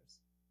with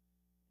others.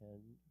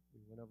 And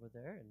we went over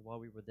there, and while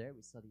we were there,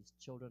 we saw these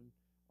children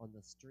on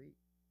the street.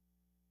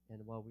 And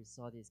while we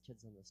saw these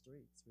kids on the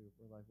streets, we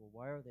were like, well,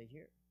 why are they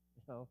here?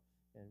 You know?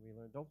 And we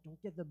learned, don't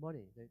give them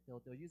money.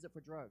 They'll use it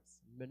for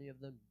drugs. Many of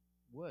them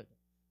would.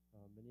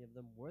 Many of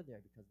them were there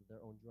because of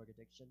their own drug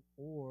addiction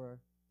or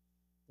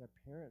their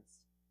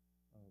parents'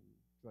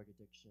 drug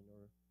addiction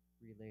or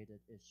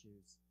related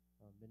issues.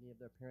 Many of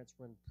their parents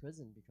were in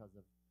prison because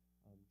of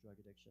drug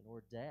addiction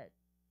or dead.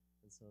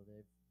 And so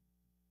they've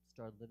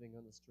started living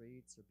on the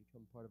streets or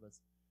become part of a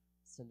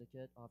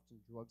syndicate, often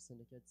drug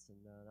syndicates,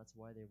 and that's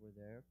why they were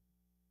there.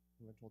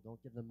 We were told,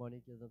 don't give them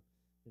money, give them,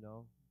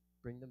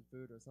 bring them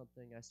food or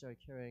something. I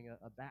started carrying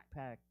a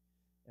backpack,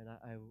 and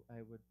I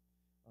would,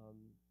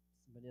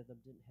 many of them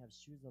didn't have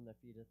shoes on their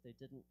feet. If they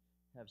didn't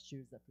have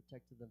shoes that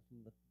protected them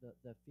from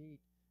the feet,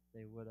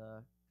 they would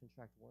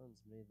contract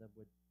worms. Many of them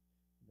would,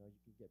 you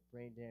could get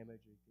brain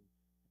damage or you could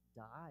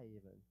die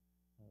even.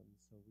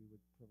 So we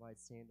would provide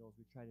sandals.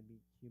 We try to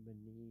meet human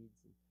needs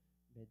and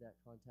made that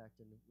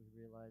contact, and we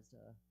realized,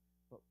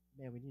 but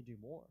man, we need to do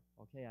more.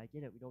 Okay, I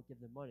get it. We don't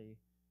give them money.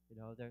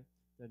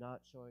 They're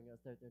not showing us.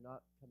 They're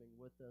not coming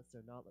with us.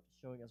 They're not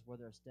showing us where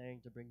they're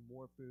staying to bring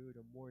more food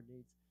or more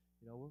needs.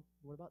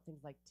 What about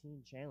things like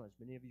Teen Challenge?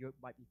 Many of you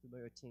might be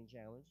familiar with Teen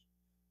Challenge.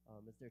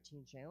 Is there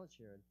Teen Challenge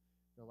here? And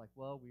they're like,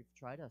 well, we've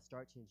tried to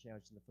start Teen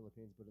Challenge in the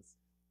Philippines, but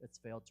it's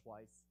failed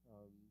twice.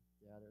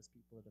 There's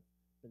people that have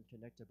been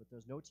connected, but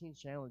there's no Teen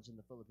Challenge in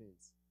the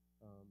Philippines.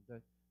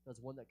 There's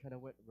one that kind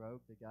of went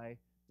rogue. The guy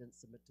didn't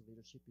submit to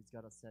leadership. He's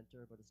got a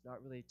center, but it's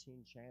not really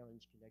Teen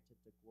Challenge connected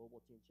to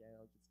Global Teen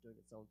Challenge. It's doing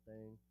its own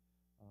thing.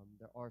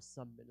 There are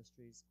some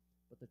ministries,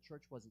 but the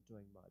church wasn't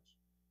doing much.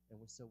 And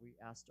so we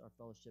asked our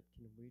fellowship,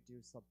 can we do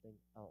something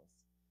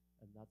else?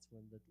 And that's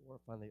when the door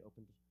finally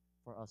opened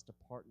for us to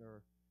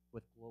partner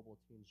with Global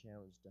Teen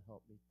Challenge to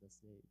help meet this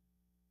need.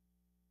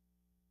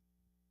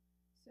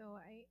 So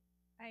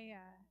I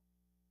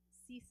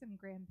see some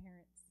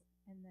grandparents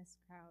in this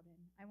crowd,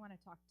 and I want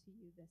to talk to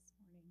you this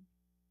morning.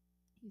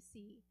 You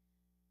see,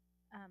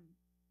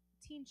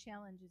 Teen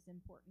Challenge is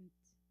important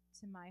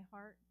to my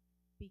heart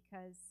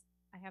because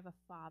I have a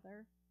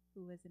father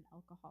who is an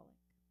alcoholic,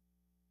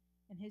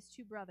 and his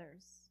two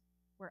brothers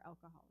were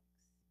alcoholics.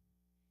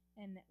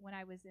 And when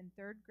I was in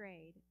 3rd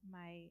grade,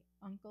 my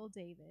uncle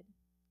David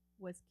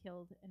was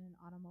killed in an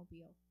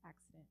automobile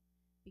accident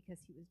because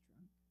he was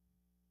drunk.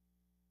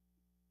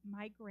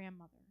 My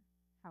grandmother,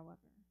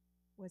 however,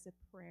 was a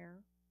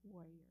prayer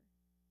warrior.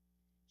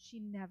 She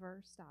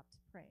never stopped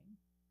praying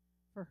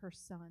for her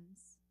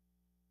sons,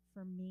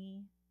 for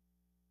me,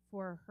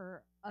 for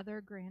her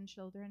other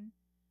grandchildren.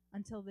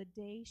 Until the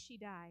day she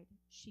died,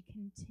 she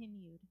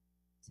continued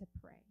to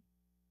pray.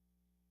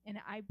 And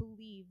I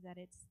believe that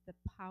it's the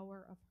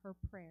power of her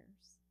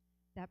prayers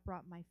that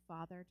brought my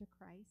father to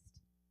Christ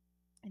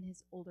and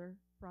his older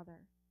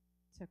brother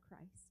to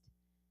Christ.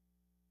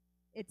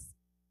 It's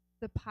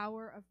the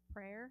power of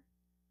prayer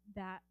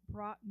that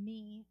brought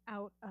me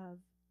out of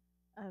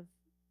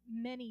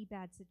many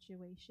bad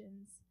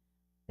situations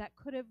that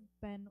could have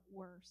been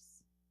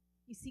worse.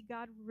 You see,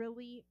 God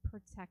really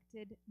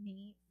protected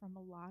me from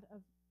a lot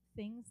of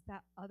things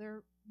that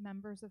other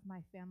members of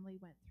my family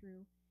went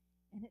through,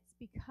 and it's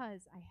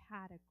because I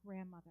had a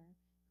grandmother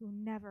who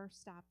never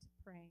stopped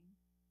praying.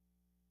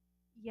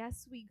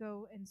 Yes, we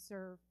go and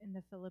serve in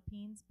the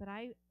Philippines, but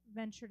I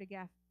venture to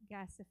guess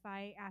if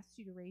I asked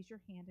you to raise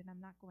your hand, and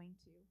I'm not going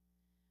to,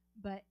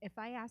 but if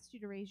I asked you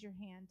to raise your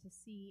hand to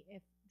see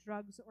if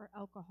drugs or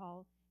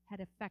alcohol had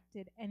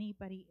affected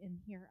anybody in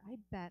here, I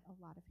bet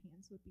a lot of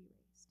hands would be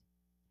raised.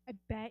 I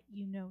bet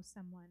you know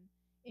someone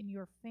in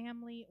your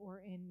family or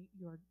in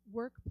your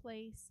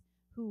workplace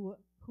who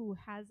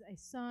has a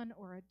son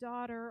or a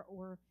daughter,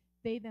 or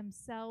they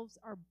themselves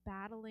are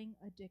battling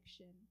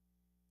addiction.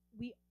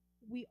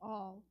 We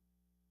all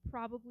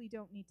probably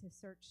don't need to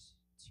search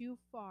too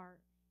far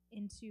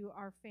into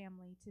our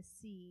family to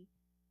see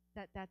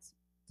that that's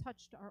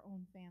touched our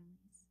own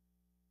families.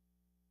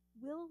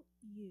 Will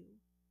you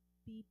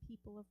be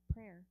people of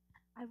prayer?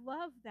 I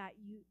love that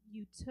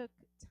you took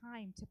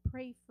time to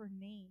pray for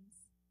names.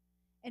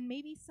 And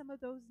maybe some of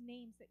those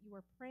names that you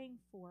were praying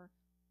for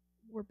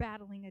were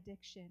battling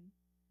addiction.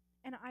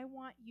 And I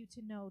want you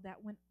to know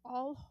that when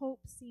all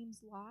hope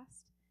seems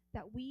lost,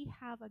 that we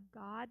have a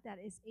God that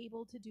is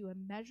able to do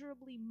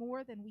immeasurably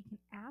more than we can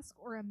ask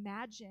or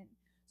imagine.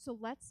 So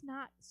let's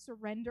not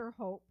surrender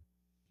hope.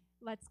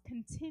 Let's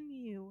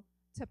continue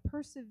to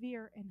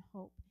persevere in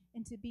hope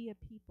and to be a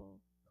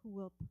people who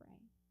will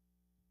pray.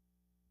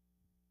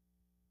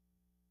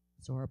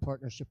 So our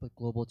partnership with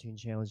Global Teen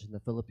Challenge in the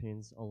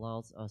Philippines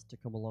allows us to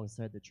come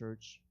alongside the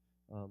church.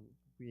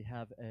 We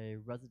have a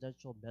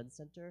residential men's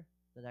center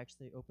that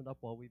actually opened up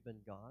while we've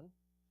been gone.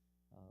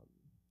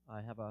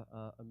 I have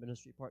a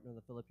ministry partner in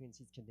the Philippines.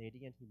 He's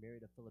Canadian. He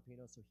married a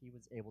Filipino, so he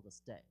was able to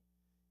stay.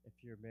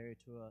 If you're married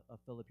to a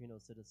Filipino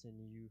citizen,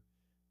 you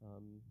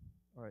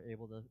are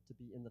able to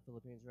be in the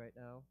Philippines right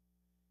now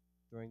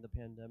during the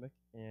pandemic,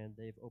 and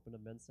they've opened a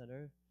men's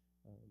center.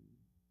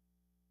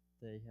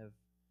 They have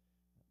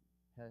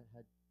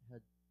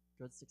had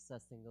good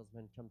success seeing those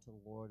men come to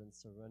the Lord and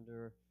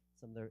surrender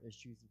some of their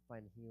issues and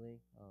find healing.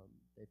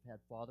 They've had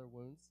father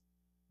wounds,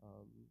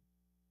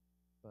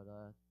 but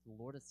the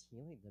Lord is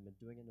healing them and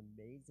doing an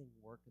amazing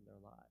work in their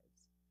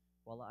lives.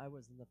 While I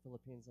was in the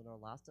Philippines on our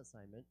last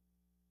assignment,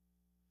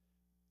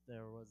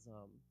 there was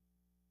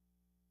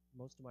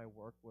most of my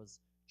work was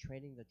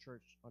training the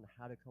church on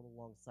how to come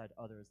alongside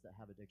others that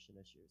have addiction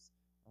issues.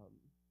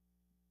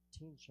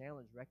 Teen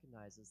Challenge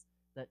recognizes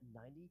that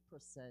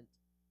 90%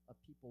 of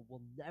people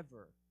will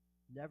never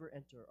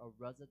enter a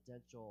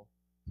residential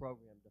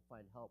program to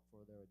find help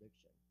for their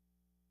addiction.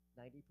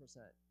 90%.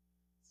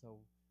 So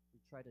we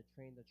try to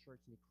train the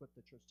church and equip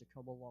the church to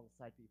come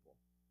alongside people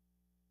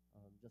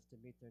just to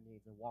meet their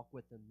needs and walk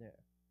with them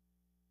there.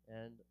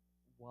 And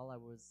while I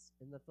was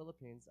in the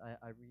Philippines,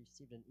 I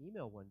received an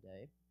email one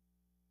day.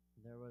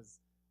 There was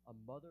a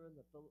mother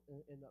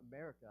in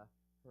America.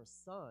 Her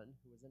son,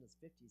 who was in his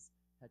 50s,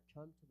 had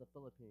come to the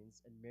Philippines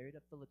and married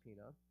a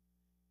Filipina.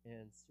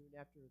 And soon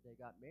after they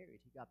got married,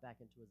 he got back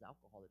into his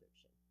alcohol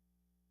addiction.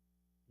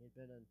 He had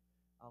been an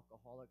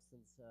alcoholic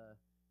since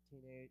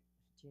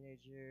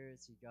teenage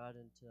years. He got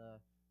into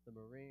the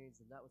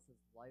Marines, and that was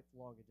his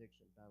lifelong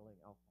addiction, battling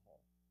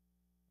alcohol.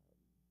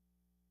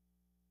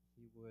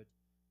 He would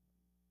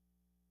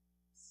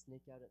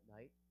sneak out at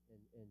night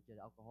and get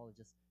alcohol, and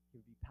he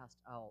would be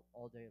passed out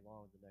all day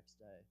long the next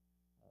day.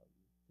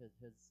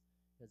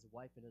 His his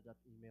wife ended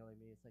up emailing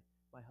me. It's like,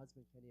 my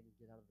husband can't even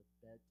get out of the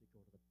bed to go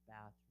to the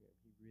bathroom.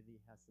 He really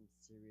has some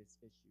serious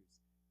issues.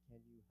 Can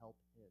you help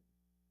him?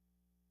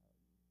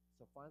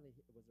 So finally,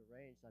 it was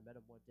arranged. I met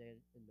him one day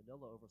in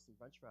Manila over some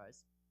French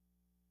fries,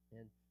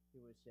 and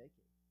he was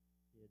shaking.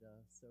 He had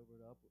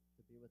sobered up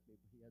to be with me,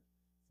 but he had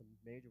some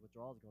major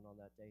withdrawals going on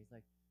that day. He's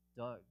like,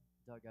 Doug,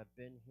 I've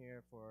been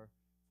here for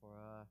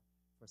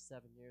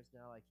 7 years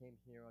now. I came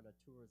here on a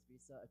tourist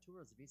visa. A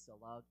tourist visa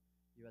allowed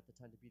you at the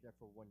time to be there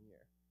for 1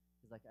 year.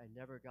 He's like, I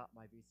never got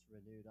my visa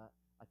renewed.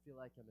 I feel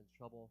like I'm in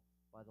trouble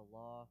by the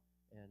law,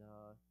 and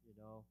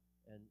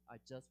and I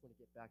just want to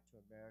get back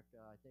to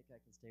America. I think I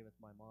can stay with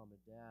my mom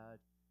and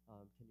dad.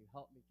 Can you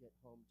help me get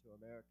home to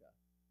America?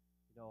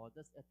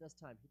 At this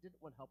time, he didn't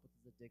want help with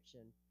his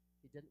addiction.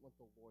 He didn't want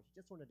the Lord. He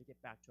just wanted to get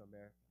back to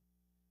America.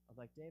 I'm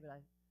like, David,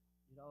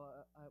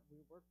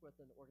 we work with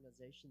an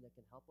organization that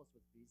can help us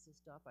with visa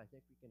stuff. I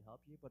think we can help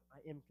you, but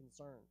I am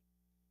concerned.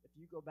 If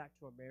you go back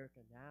to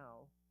America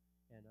now,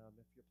 and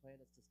if your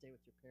plan is to stay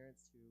with your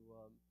parents who,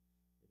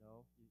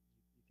 you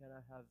kind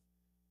of have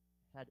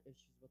had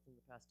issues with in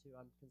the past too,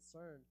 I'm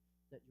concerned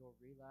that you'll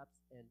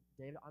relapse. And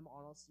David, I'm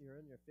honest, you're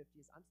in your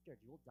 50s. I'm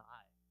scared you'll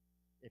die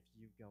if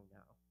you go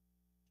now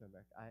to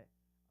America.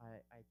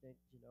 I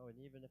think, and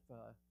even if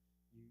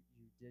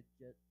you did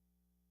get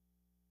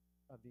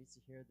a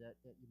visa here, that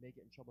you may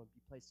get in trouble and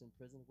be placed in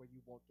prison where you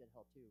won't get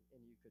help too,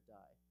 and you could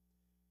die.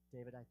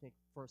 David, I think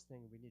first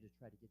thing we need to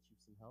try to get you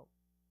some help.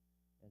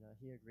 And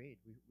he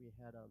agreed. We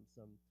had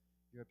some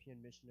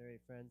European missionary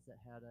friends that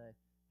had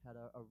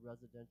a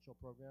residential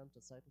program,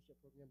 discipleship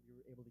program. We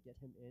were able to get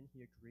him in.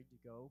 He agreed to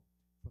go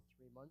for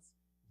 3 months,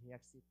 and he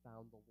actually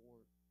found the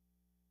Lord.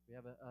 We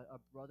have a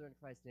brother in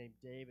Christ named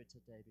David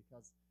today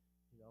because,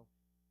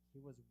 he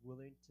was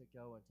willing to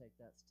go and take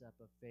that step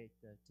of faith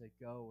to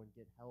go and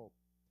get help.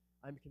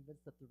 I'm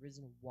convinced that the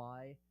reason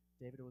why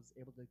David was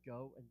able to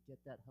go and get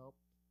that help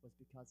was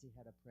because he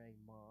had a praying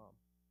mom.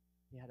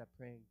 He had a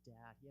praying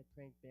dad. He had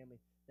praying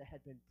family that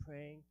had been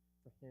praying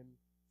for him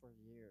for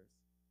years.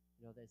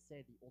 They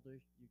say the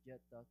older you get,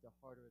 the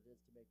harder it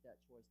is to make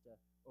that choice to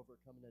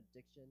overcome an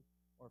addiction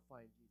or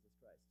find Jesus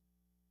Christ.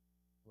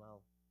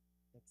 Well,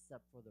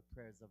 except for the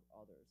prayers of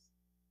others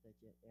that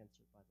get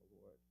answered by the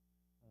Lord.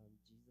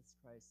 Jesus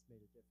Christ made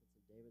a difference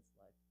in David's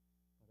life,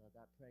 but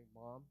that praying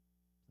mom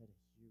played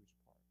a huge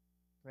part.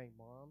 Praying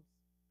moms,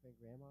 praying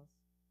grandmas,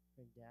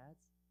 praying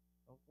dads,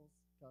 uncles,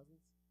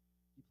 cousins,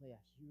 you play a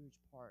huge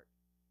part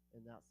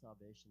in that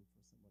salvation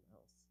for someone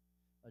else.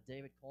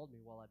 David called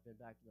me while I'd been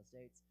back in the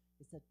States.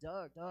 He said,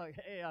 Doug,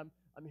 hey, I'm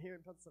here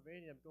in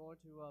Pennsylvania. I'm going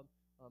to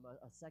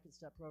a second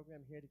step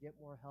program here to get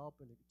more help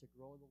and to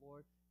grow in the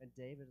Lord. And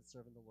David is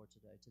serving the Lord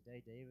today.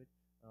 Today, David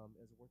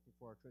is working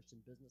for a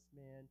Christian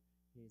businessman.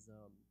 He's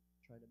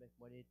trying to make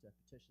money to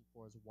petition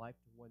for his wife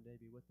to one day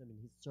be with him, and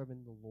he's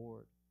serving the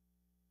Lord.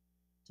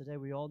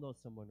 Today, we all know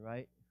someone,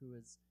 right, who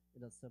is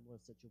in a similar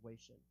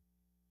situation.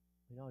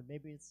 And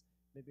maybe it's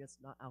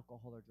not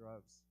alcohol or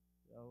drugs.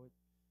 It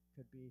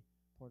could be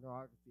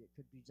pornography. It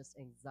could be just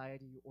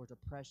anxiety or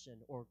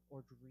depression or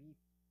grief.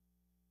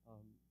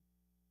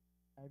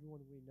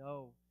 Everyone we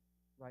know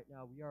right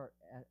now, we are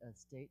at a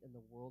state in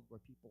the world where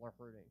people are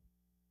hurting.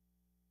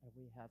 And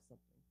we have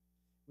something.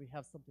 We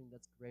have something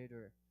that's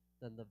greater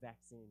than the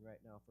vaccine right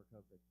now for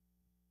COVID.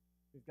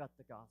 We've got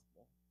the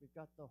gospel. We've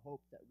got the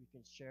hope that we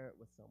can share it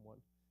with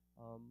someone.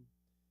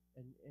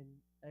 And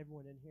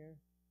everyone in here,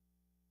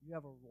 you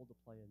have a role to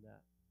play in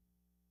that.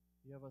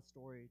 You have a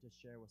story to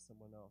share with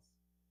someone else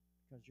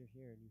because you're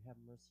here and you have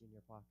mercy in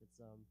your pockets.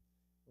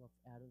 Well, if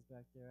Adam's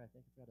back there, I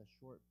think I've got a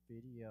short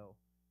video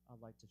I'd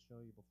like to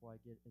show you before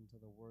I get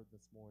into the word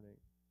this morning.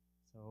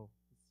 So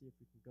let's see if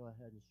we can go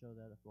ahead and show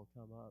that if it'll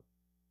come up.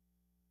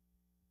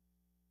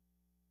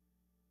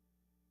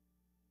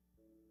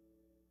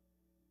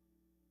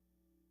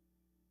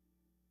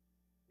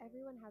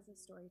 Everyone has a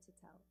story to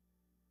tell.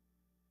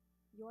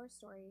 Your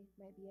story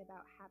might be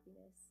about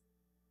happiness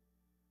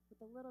with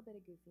a little bit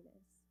of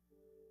goofiness.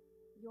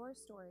 Your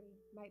story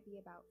might be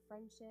about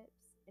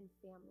friendships and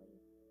family.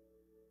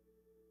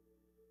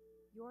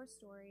 Your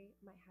story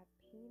might have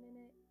pain in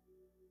it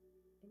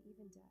and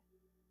even death.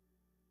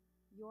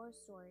 Your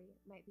story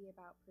might be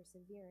about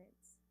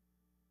perseverance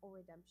or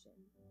redemption.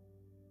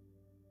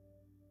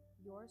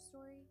 Your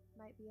story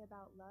might be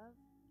about love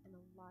and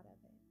a lot of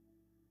it.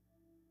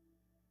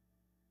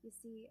 You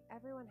see,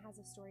 everyone has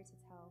a story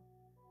to tell.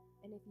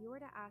 And if you were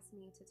to ask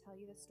me to tell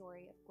you the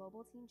story of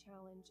Global Teen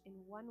Challenge in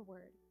one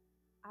word,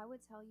 I would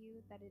tell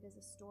you that it is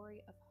a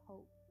story of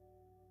hope.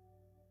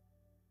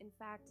 In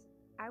fact,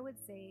 I would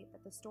say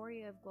that the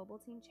story of Global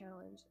Teen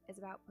Challenge is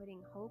about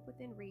putting hope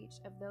within reach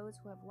of those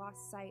who have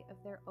lost sight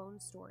of their own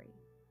story.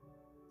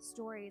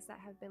 Stories that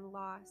have been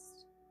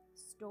lost,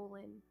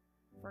 stolen,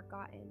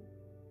 forgotten,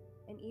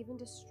 and even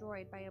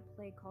destroyed by a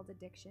plague called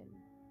addiction.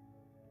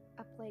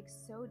 A plague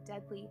so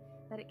deadly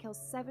that it kills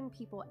 7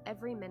 people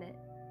every minute.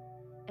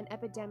 An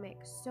epidemic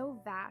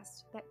so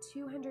vast that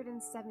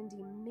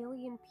 270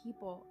 million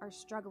people are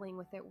struggling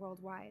with it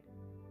worldwide.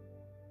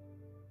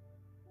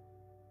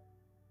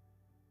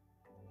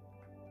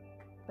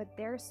 but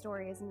their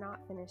story is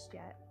not finished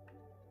yet.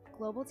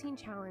 Global Teen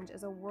Challenge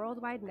is a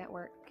worldwide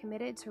network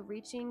committed to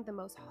reaching the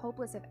most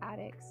hopeless of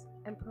addicts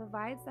and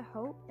provides the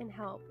hope and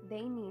help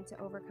they need to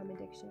overcome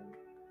addiction.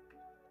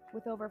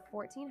 With over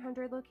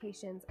 1,400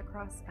 locations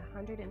across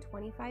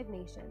 125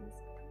 nations,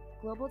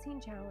 Global Teen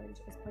Challenge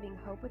is putting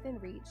hope within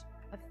reach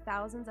of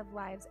thousands of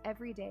lives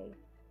every day,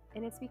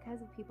 and it's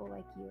because of people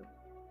like you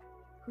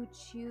who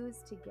choose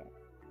to give.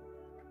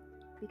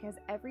 Because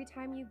every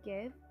time you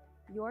give,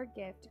 your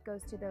gift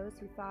goes to those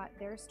who thought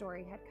their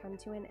story had come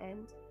to an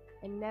end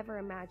and never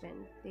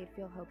imagined they'd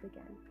feel hope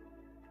again.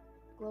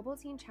 Global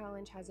Teen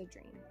Challenge has a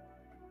dream: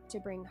 to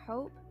bring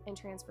hope and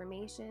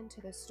transformation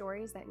to the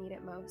stories that need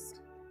it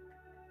most.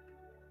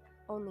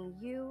 Only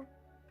you,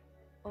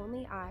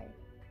 only I,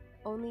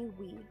 only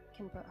we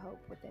can put hope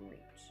within reach.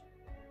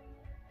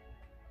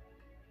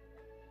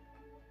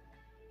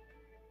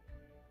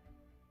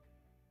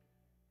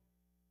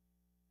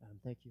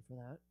 Thank you for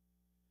that.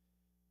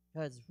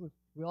 Guys,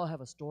 we all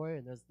have a story,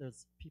 and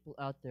there's people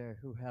out there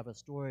who have a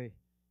story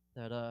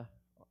that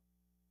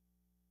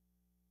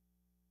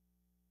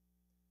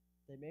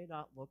they may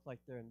not look like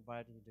they're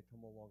inviting you to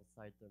come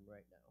alongside them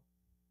right now.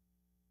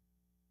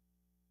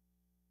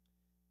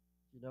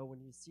 You know,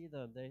 when you see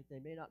them, they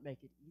may not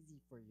make it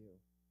easy for you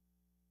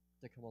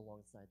to come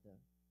alongside them.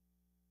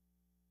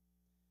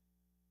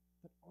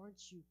 But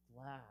aren't you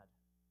glad?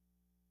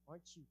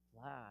 Aren't you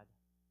glad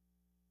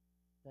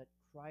that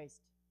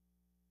Christ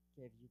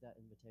gave you that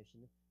invitation?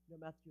 You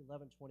know, Matthew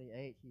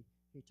 11:28,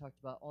 he talked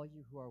about all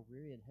you who are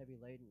weary and heavy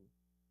laden.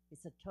 He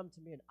said, come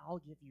to me and I'll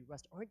give you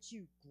rest. Aren't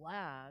you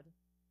glad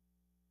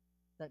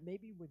that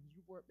maybe when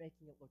you weren't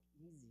making it look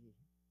easy,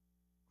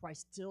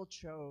 Christ still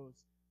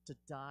chose to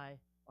die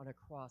on a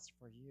cross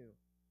for you?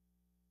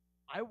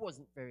 I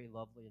wasn't very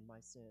lovely in my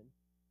sin.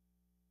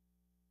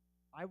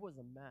 I was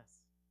a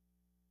mess.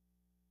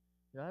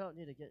 You know, I don't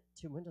need to get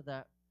too into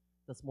that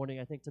this morning,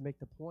 I think, to make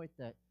the point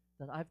that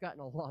I've gotten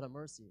a lot of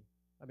mercy.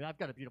 I mean, I've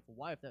got a beautiful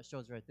wife that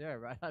shows right there,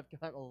 right? I've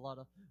got a lot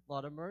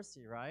of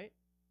mercy, right?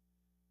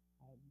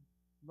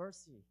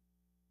 Mercy.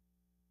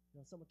 You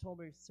know, someone told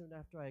me soon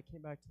after I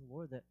came back to the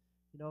Lord that,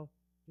 you know,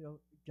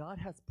 God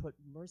has put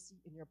mercy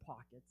in your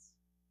pockets,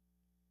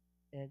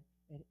 and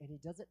He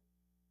does it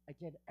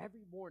again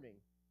every morning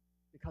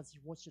because He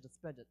wants you to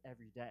spend it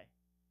every day.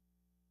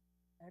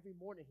 Every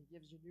morning He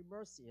gives you new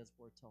mercy, His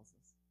Word tells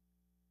us,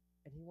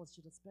 and He wants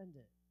you to spend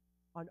it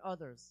on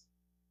others.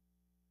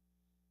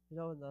 You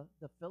know, in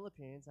the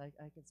Philippines, I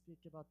can speak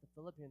about the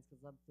Philippines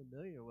because I'm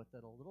familiar with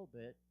it a little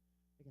bit.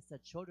 Like I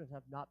said, children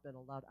have not been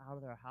allowed out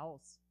of their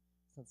house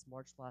since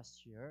March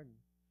last year,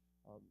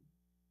 and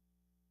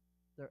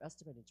they're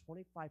estimating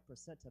 25%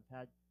 have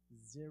had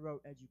zero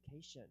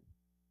education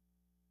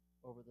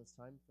over this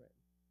time frame.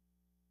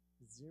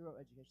 Zero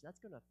education. That's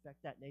going to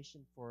affect that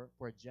nation for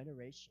a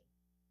generation.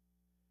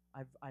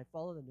 I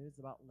follow the news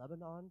about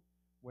Lebanon,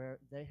 where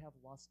they have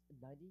lost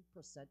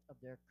 90% of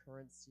their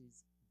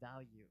currency's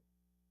value.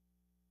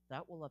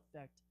 That will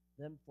affect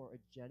them for a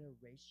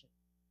generation.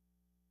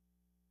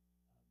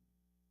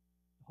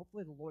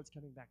 Hopefully the Lord's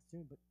coming back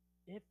soon, but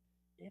if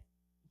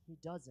He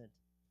doesn't,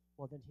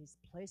 well, then He's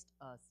placed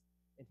us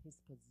and He's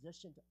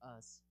positioned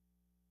us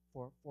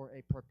for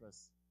a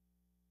purpose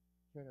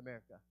here in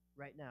America,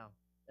 right now,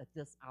 at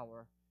this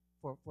hour,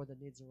 for the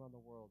needs around the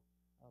world.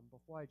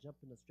 Before I jump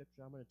into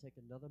Scripture, I'm going to take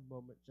another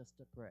moment just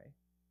to pray.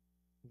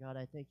 God,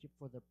 I thank you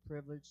for the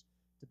privilege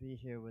to be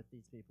here with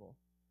these people.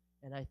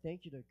 And I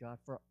thank you to God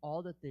for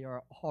all that they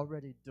are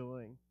already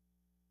doing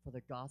for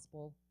the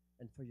gospel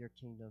and for your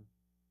kingdom.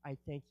 I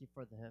thank you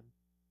for them.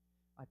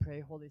 I pray,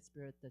 Holy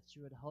Spirit, that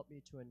you would help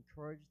me to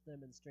encourage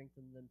them and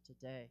strengthen them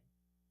today.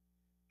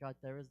 God,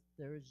 there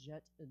is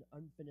yet an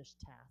unfinished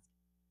task,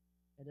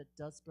 and it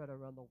does spread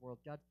around the world.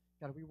 God,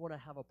 we want to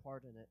have a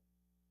part in it.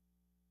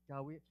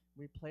 God,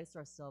 we place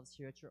ourselves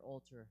here at your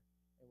altar,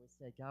 and we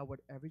say, God,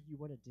 whatever you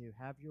want to do,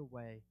 have your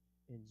way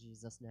in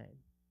Jesus' name.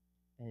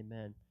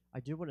 Amen. I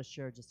do want to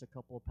share just a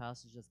couple of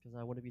passages because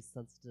I want to be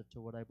sensitive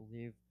to what I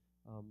believe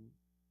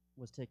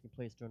was taking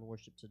place during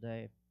worship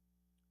today.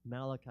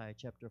 Malachi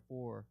chapter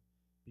 4,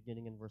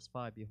 beginning in verse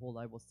 5. Behold,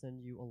 I will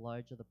send you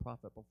Elijah the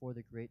prophet before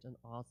the great and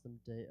awesome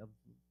day of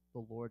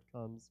the Lord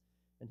comes,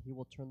 and he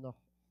will turn the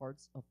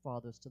hearts of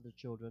fathers to their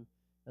children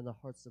and the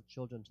hearts of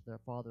children to their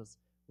fathers,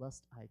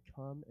 lest I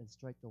come and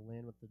strike the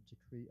land with the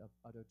decree of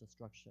utter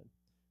destruction.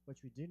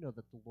 Which we do know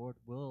that the Lord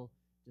will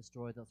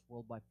destroy this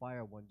world by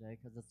fire one day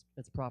because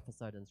it's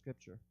prophesied in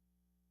Scripture.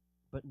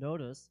 But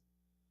notice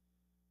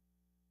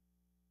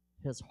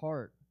his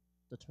heart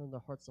to turn the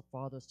hearts of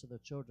fathers to their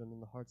children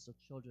and the hearts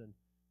of children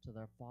to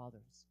their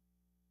fathers.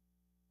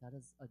 That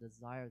is a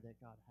desire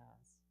that God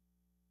has.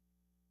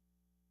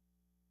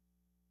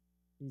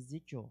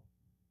 Ezekiel.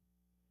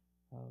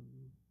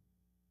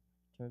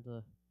 Turn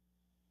to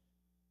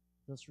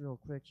this real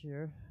quick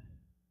here.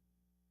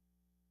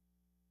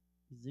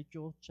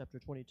 Ezekiel chapter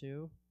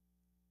 22,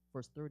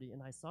 verse 30.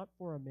 And I sought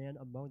for a man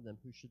among them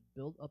who should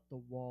build up the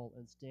wall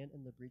and stand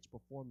in the breach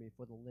before me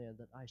for the land,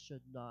 that I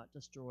should not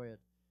destroy it.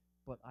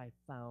 But I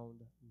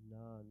found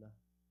none.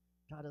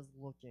 God is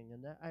looking,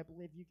 and I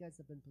believe you guys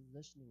have been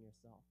positioning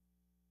yourself.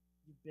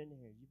 You've been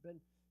here.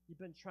 You've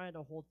been trying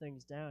to hold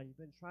things down. You've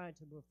been trying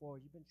to move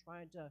forward. You've been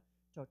trying to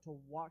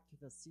walk through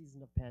the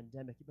season of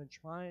pandemic. You've been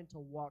trying to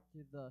walk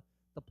through the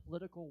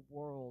political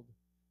world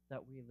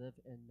that we live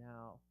in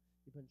now.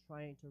 You've been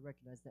trying to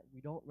recognize that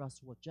we don't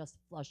wrestle with just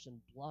flesh and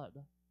blood,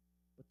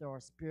 but there are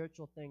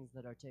spiritual things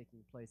that are taking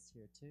place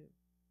here too.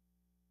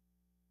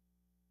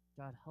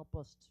 God, help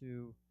us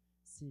to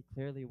see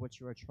clearly what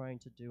you are trying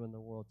to do in the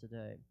world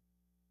today.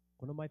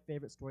 One of my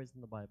favorite stories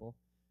in the Bible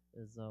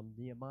is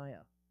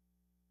Nehemiah.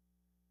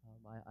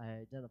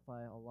 I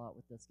identify a lot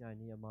with this guy,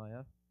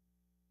 Nehemiah.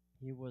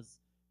 He was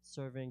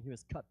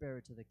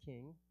cupbearer to the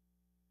king,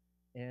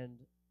 and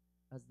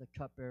as the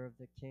cupbearer of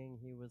the king,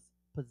 he was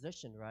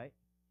positioned, right?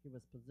 He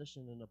was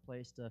positioned in a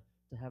place to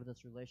have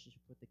this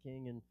relationship with the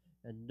king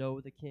and know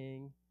the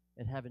king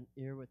and have an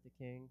ear with the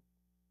king.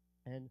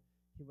 And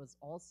he was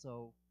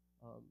also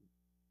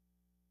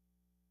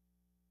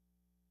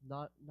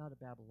not a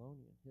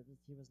Babylonian.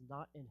 He was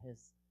not in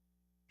his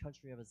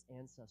country of his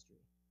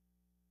ancestry.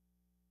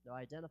 Now,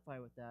 I identify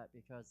with that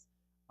because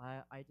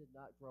I did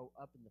not grow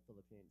up in the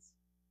Philippines.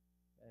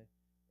 Okay?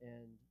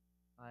 And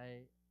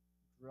I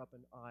grew up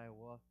in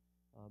Iowa.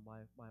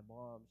 My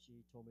mom,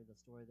 she told me the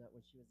story that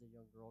when she was a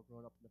young girl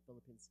growing up in the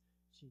Philippines,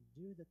 she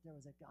knew that there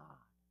was a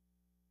God.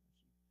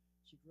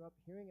 She grew up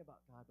hearing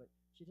about God, but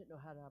she didn't know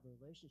how to have a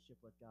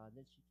relationship with God. And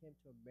then she came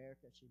to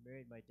America. She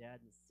married my dad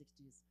in the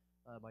 60s.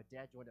 My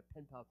dad joined a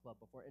pen pal club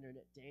before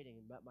internet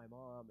dating and met my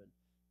mom, and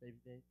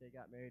they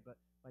got married. But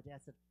my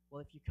dad said,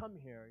 well, if you come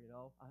here,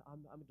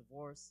 I'm a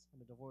divorcee,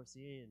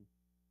 and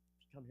if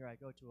you come here, I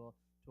go to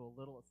a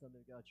little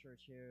Assembly of God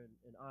church here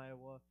in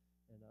Iowa,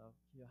 and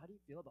how do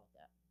you feel about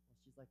that?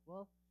 Well, she's like,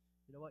 well,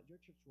 you know what,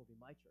 your church will be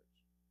my church,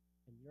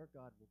 and your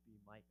God will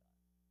be my God,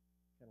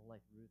 kind of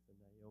like Ruth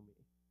and Naomi.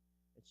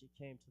 And she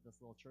came to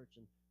this little church,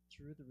 and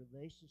through the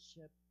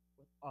relationship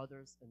with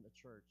others in the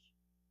church,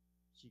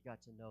 she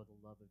got to know the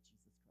love of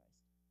Jesus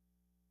Christ.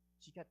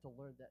 She got to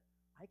learn that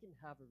I can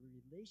have a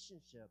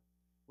relationship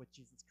with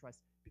Jesus Christ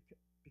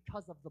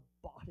because of the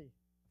body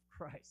of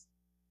Christ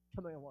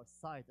coming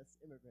alongside this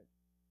immigrant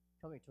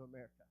coming to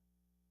America.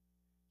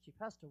 She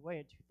passed away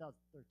in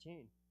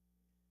 2013.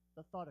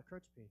 The thought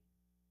occurred to me,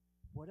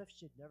 what if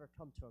she'd never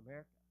come to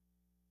America?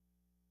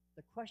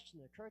 The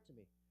question occurred to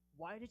me,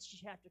 why did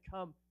she have to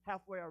come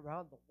halfway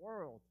around the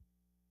world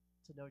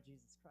to know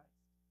Jesus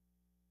Christ?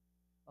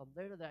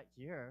 Later that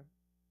year,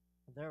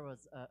 there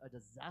was a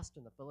disaster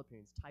in the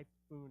Philippines,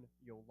 Typhoon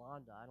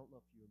Yolanda. I don't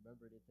know if you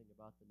remember anything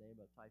about the name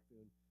of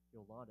Typhoon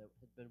Yolanda. It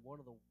had been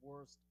one of the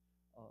worst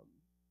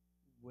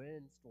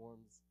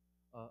windstorms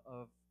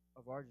of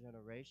our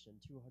generation,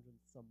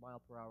 200-some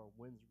mile per hour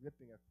winds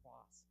ripping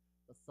across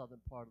the southern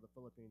part of the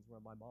Philippines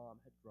where my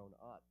mom had grown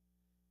up.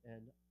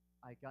 And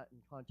I got in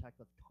contact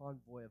with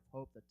Convoy of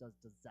Hope that does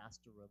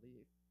disaster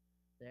relief.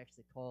 They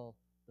actually call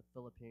the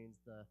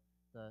Philippines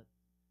the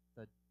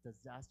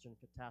disaster and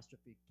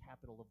catastrophe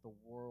capital of the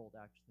world,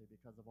 actually,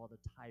 because of all the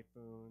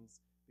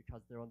typhoons,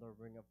 because they're on the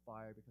ring of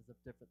fire, because of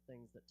different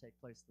things that take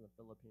place in the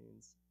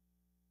Philippines.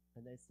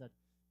 And they said,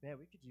 man,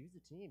 we could use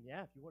a team.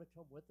 Yeah, if you want to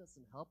come with us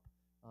and help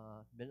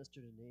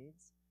minister to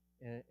needs.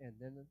 And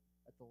then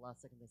at the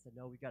last second, they said,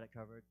 no, we got it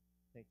covered.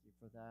 Thank you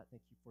for that.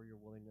 Thank you for your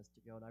willingness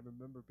to go. And I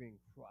remember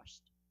being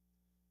crushed.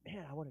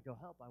 Man, I want to go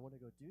help. I want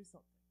to go do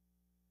something.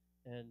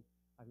 And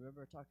I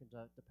remember talking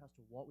to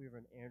Pastor Walt Weaver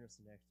in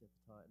Anderson, actually, at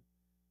the time.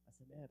 I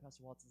said, man,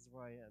 Pastor Walt, this is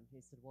where I am. He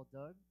said, well,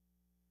 Doug,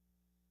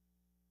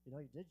 you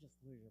did just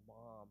lose your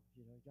mom.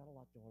 You got a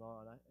lot going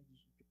on. You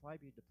could probably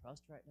be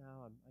depressed right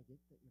now. I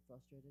get that you're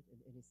frustrated.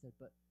 And he said,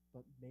 but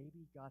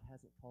maybe God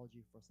hasn't called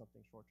you for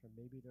something short-term.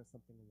 Maybe there's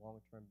something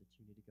long-term that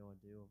you need to go and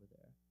do over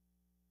there.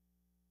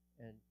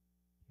 And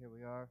here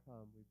we are.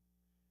 We're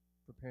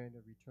preparing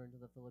to return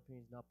to the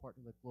Philippines, now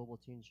partnering with Global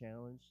Teen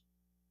Challenge.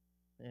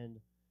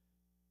 And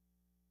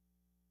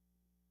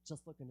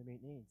just looking to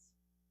meet needs.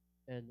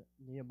 And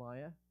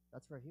Nehemiah,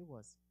 that's where he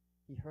was.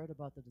 He heard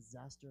about the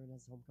disaster in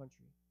his home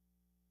country.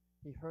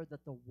 He heard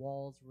that the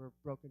walls were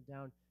broken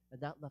down,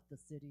 and that left the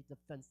city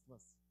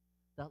defenseless.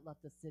 That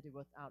left the city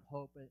without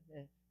hope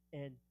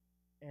and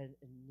in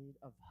need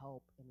of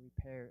help and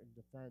repair and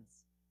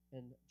defense.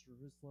 And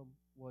Jerusalem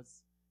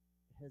was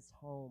his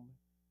home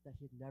that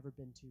he'd never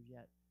been to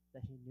yet,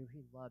 that he knew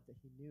he loved, that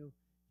he knew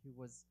he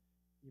was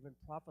even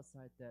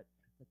prophesied that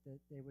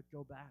they would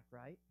go back,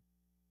 right?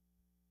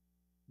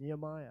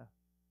 Nehemiah.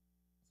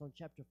 So in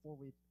chapter 4,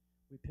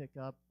 we pick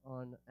up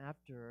on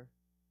after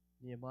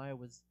Nehemiah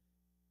was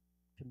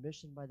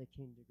commissioned by the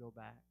king to go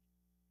back.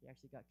 He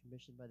actually got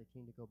commissioned by the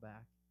king to go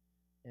back.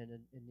 And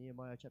in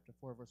Nehemiah chapter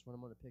 4, verse 1,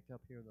 I'm going to pick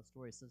up here in the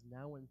story. It says,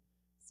 now when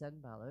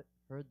Sanballat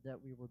heard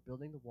that we were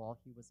building the wall,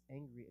 he was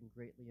angry and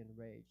greatly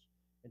enraged,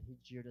 and he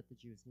jeered at the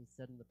Jews. And he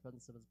said in the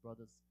presence of his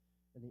brothers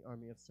in the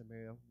army of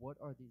Samaria, what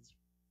are these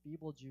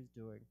feeble Jews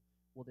doing?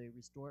 Will they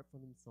restore it for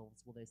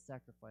themselves? Will they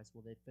sacrifice?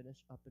 Will they finish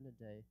up in a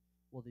day?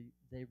 Will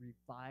they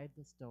revive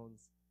the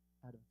stones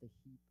out of the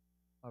heap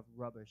of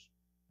rubbish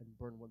and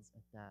burn ones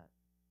at that?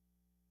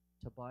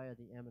 Tobiah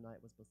the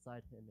Ammonite was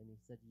beside him, and he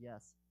said,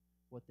 "Yes,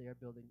 what they are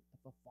building,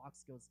 if a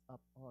fox goes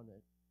up on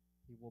it,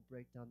 he will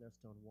break down their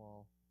stone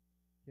wall.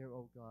 Hear,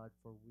 O God,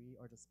 for we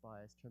are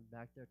despised. Turn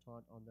back their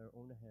taunt on their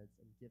own heads,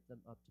 and give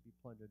them up to be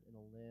plundered in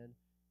a land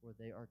where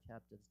they are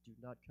captives. Do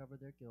not cover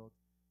their guilt,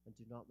 and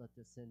do not let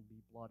their sin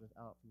be blotted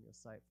out from your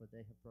sight, for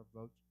they have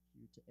provoked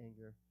you to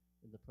anger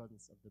in the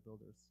presence of the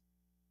builders."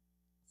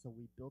 So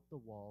we built the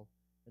wall,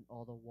 and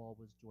all the wall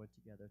was joined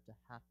together to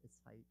half its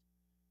height,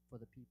 for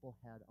the people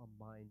had a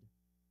mind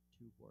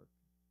to work.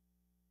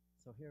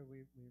 So here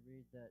we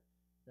read that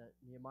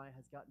Nehemiah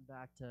has gotten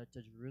back to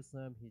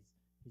Jerusalem. He's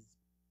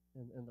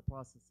in the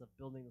process of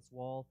building this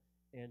wall,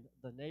 and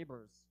the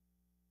neighbors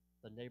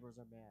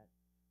are mad.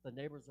 The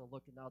neighbors are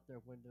looking out their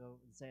window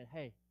and saying,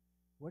 "Hey,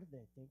 what do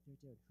they think they're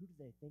doing? Who do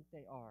they think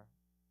they are?"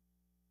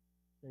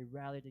 They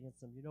rallied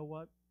against them. You know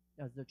what?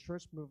 As the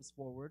church moves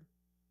forward,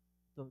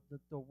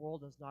 the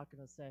world is not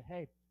going to say,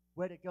 "Hey,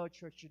 way to go,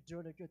 church, you're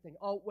doing a good thing.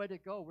 Oh, way to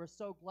go. We're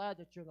so glad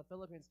that you're in the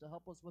Philippines to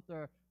help us with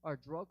our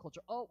drug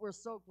culture. Oh, we're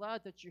so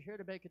glad that you're here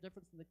to make a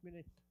difference in the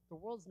community." The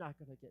world's not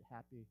going to get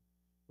happy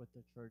with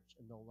the church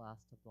in the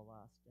last of the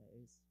last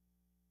days.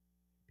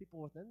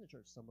 People within the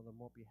church, some of them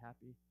won't be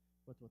happy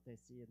with what they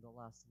see in the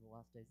last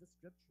days. It's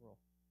scriptural.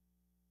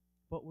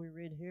 What we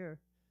read here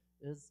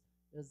is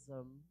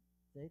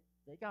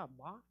they got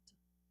mocked.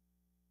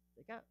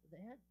 They had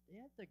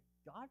the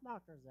God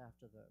mockers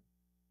after them.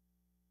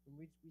 And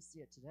we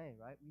see it today,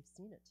 right? We've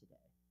seen it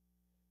today.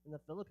 In the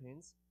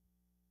Philippines,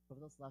 over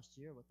this last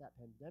year with that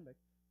pandemic,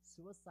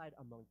 suicide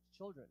among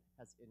children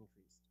has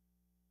increased.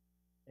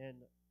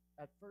 And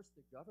at first,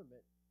 the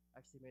government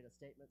actually made a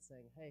statement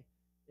saying, "Hey,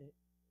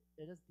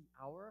 it is the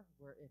hour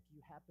where if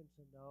you happen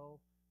to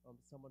know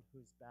someone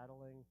who's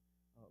battling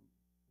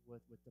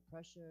with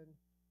depression,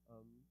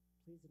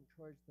 please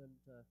encourage them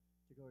to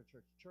go to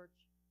church.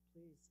 Church,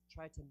 please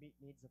try to meet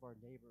needs of our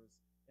neighbors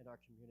in our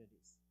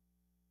communities."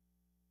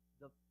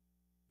 The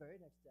very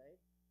next day,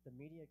 the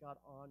media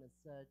got on and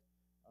said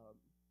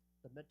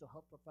the mental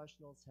health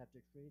professionals have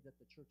decreed that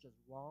the church is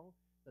wrong,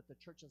 that the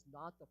church is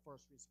not the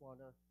first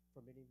responder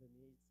for meeting the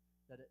needs,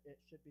 that it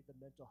should be the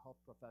mental health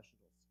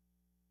professionals.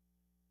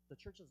 The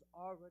church is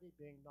already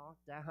being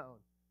knocked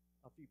down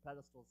a few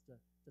pedestals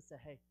to say,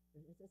 "Hey,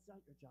 it's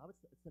not your job,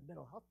 it's the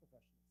mental health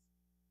professionals."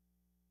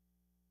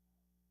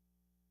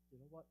 You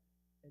know what?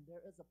 And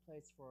there is a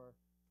place for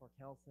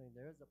counseling.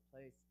 There is a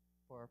place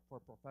for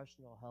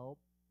professional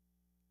help.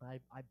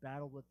 I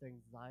battle with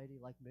anxiety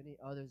like many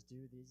others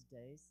do these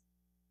days.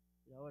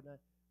 You know, and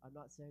I'm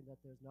not saying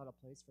that there's not a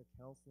place for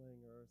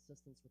counseling or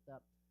assistance with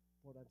that.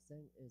 What I'm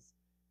saying is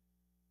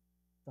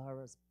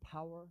there is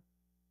power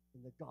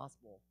in the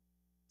gospel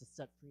to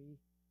set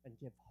free and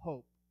give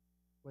hope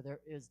where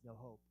there is no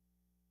hope.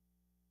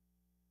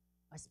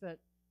 I spent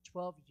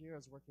 12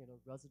 years working at a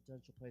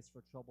residential place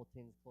for troubled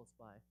teens close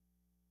by,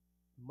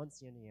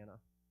 Muncie,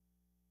 Indiana.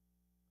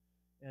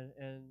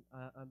 And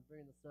I'm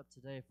bringing this up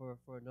today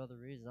for another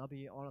reason. I'll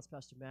be honest,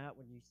 Pastor Matt,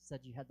 when you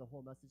said you had the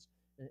whole message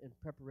in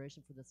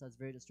preparation for this, I was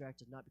very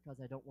distracted, not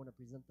because I don't want to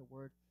present the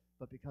word,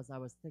 but because I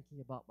was thinking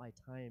about my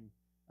time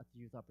at the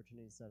Youth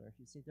Opportunity Center.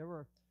 You see, there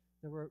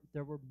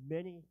were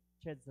many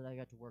kids that I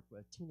got to work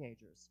with,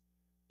 teenagers,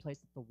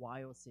 placed at the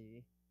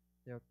YOC.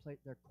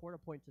 They're court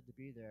appointed to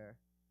be there,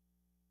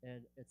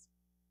 and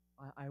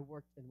I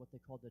worked in what they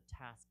call the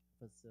task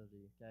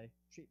facility, okay?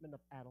 Treatment of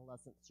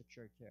adolescent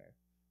secure care.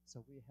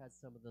 So we had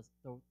some of the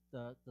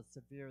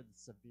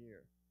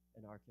severe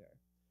in our care.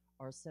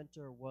 Our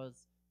center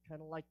was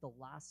kind of like the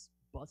last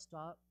bus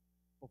stop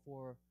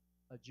before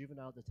a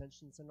juvenile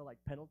detention center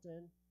like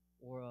Pendleton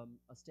or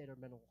a state or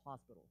mental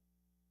hospital.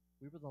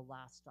 We were the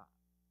last stop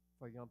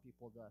for young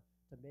people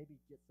to maybe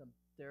get some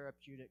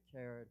therapeutic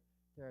care and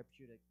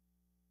therapeutic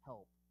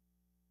help.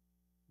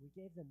 We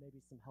gave them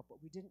maybe some help,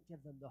 but we didn't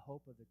give them the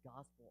hope of the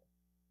gospel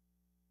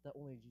that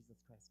only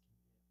Jesus Christ can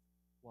give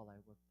while I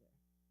worked there.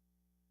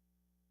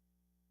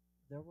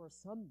 There were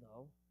some,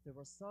 though,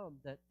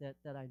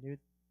 that I knew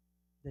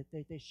that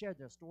they shared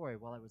their story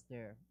while I was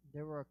there.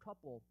 There were a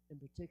couple in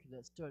particular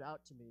that stood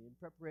out to me in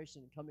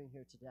preparation and coming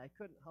here today. I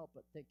couldn't help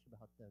but think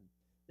about them.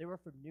 They were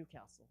from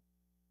Newcastle.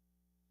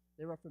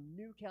 They were from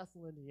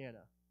Newcastle,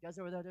 Indiana. You guys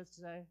know where that is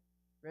today?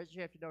 Raise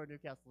your hand if you know where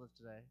Newcastle is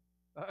today.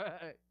 All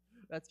right.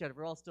 That's good.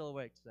 We're all still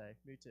awake today.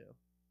 Me too.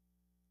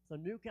 So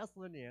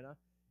Newcastle, Indiana,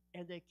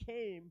 and they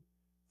came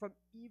from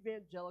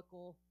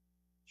evangelical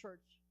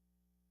church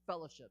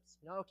fellowships.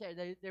 You know,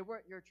 okay, they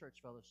weren't your church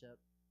fellowship.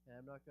 Okay,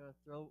 I'm not going to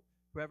throw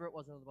whoever it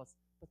was under the bus,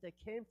 but they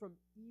came from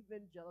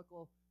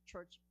evangelical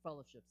church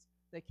fellowships.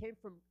 They came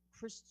from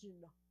Christian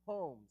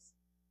homes.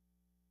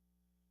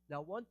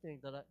 Now, one thing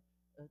that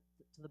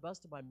to the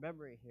best of my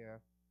memory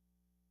here,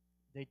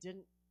 they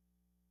didn't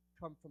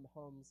come from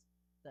homes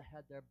that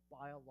had their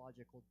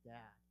biological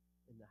dad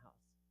in the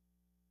house,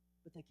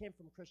 but they came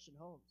from Christian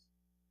homes,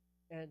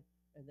 and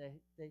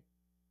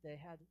they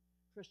had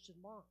Christian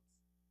moms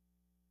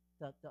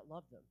that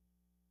loved them,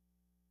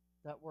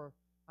 that were,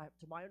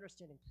 to my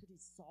understanding, pretty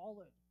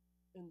solid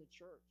in the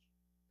church,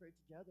 prayed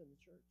together in the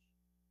church.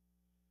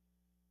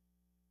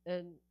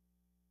 And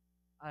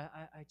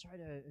I try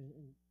to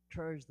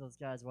encourage those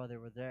guys while they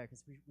were there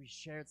because we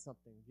shared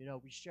something.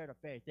 We shared a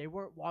faith. They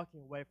weren't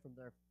walking away from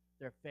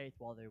their faith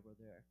while they were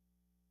there.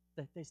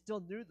 They still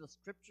knew the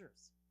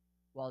scriptures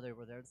while they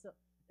were there.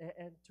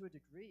 And to a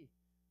degree,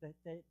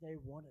 they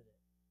wanted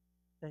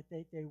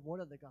it. They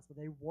wanted the gospel.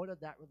 They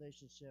wanted that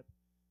relationship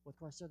with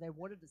Christ. So they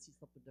wanted to see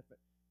something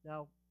different.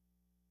 Now,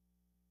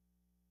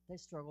 they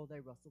struggle,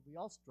 they wrestle. We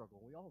all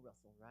struggle. We all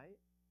wrestle, right?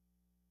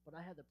 But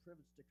I had the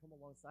privilege to come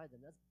alongside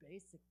them. That's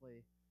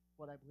basically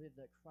what I believe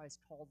that Christ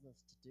calls us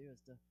to do,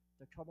 is to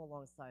come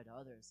alongside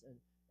others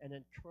and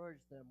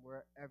encourage them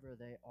wherever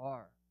they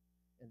are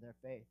in their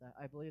faith.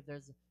 I believe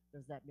there's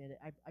that mandate.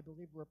 I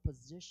believe we're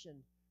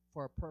positioned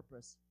for a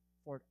purpose,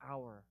 for an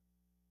hour,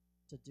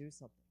 to do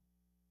something.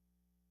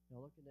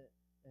 Looking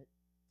at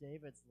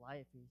David's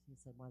life, he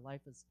said, my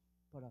life is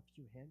but a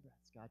few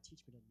handbreadths. God,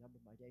 teach me to number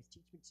my days.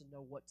 Teach me to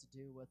know what to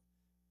do with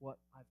what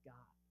I've got.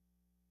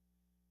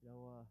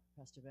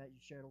 Pastor Matt, you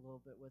shared a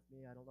little bit with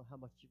me. I don't know how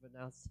much you've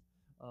announced,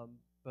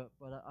 but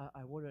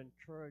I want to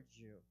encourage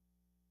you.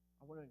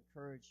 I want to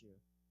encourage you.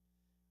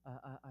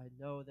 I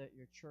know that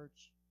your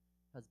church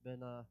has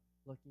been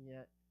looking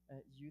at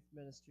youth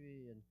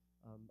ministry and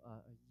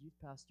a youth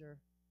pastor.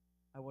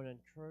 I want to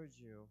encourage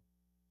you.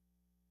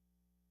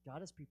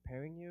 God is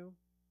preparing you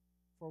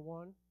for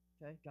one.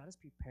 Okay, God is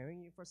preparing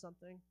you for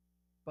something,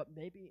 but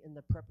maybe in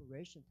the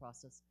preparation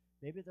process,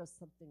 maybe there's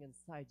something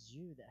inside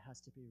you that has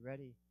to be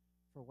ready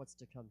for what's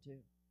to come too.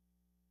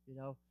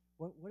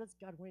 What is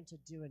God wanting to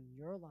do in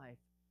your life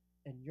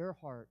and your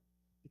heart?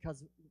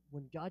 Because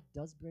when God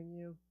does bring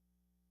you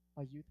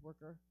a youth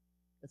worker,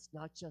 it's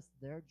not just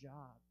their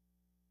job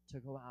to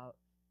go out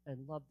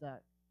and love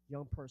that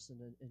young person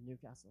in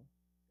Newcastle.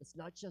 It's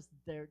not just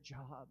their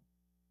job.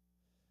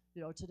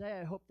 Today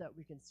I hope that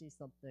we can see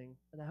something,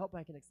 and I hope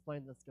I can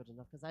explain this good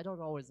enough, because I don't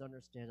always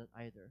understand it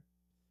either.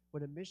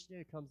 When a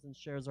missionary comes and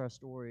shares our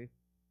story,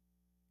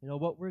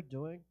 what we're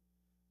doing,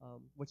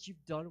 what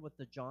you've done with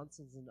the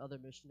Johnsons and other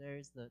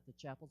missionaries, the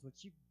chapels,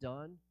 what you've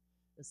done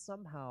is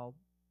somehow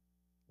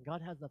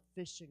God has a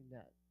fishing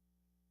net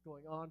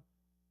going on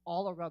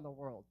all around the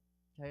world.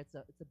 Okay,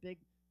 it's a big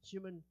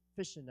human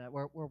fishing net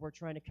where we're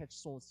trying to catch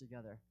souls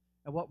together.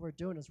 And what we're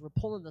doing is we're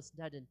pulling this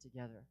net in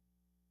together.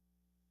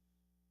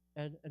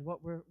 And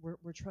what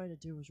we're trying to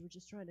do is we're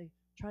just trying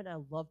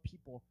to love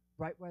people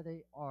right where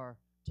they are,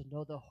 to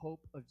know the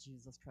hope of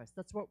Jesus Christ.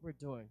 That's what we're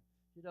doing.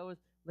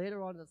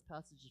 Later on in this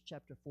passage of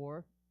chapter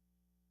 4,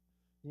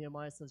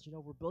 Nehemiah says,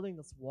 we're building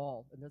this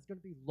wall, and there's going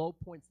to be low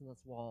points in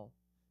this wall.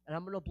 And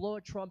I'm going to blow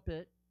a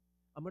trumpet.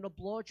 And when I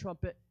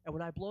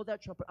blow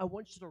that trumpet, I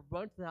want you to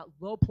run to that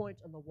low point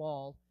in the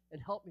wall and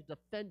help me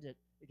defend it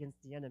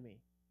against the enemy.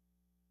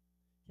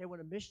 Okay, when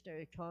a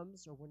missionary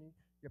comes, or when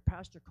your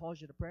pastor calls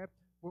you to prayer,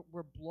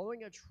 we're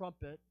blowing a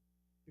trumpet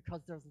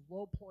because there's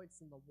low points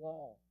in the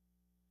wall.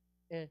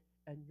 And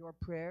your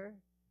prayer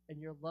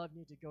and your love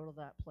need to go to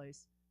that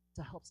place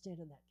to help stand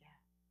in that gap,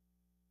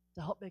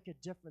 to help make a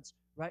difference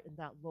right in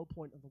that low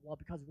point of the wall,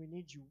 because we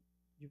need you.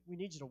 We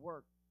need you to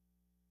work.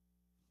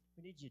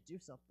 We need you to do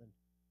something.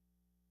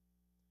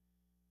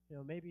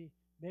 Maybe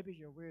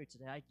you're weary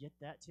today. I get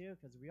that too,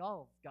 because we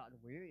all have gotten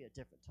weary at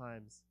different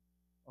times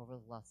over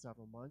the last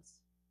several months.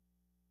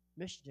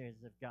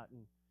 Missionaries have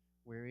gotten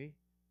weary.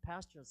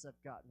 Pastors have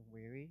gotten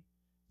weary.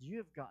 You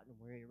have gotten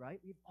weary, right?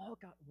 We've all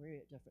gotten weary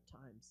at different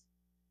times.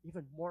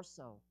 Even more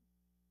so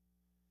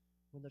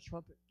when the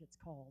trumpet gets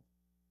called.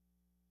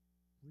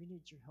 We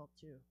need your help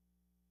too.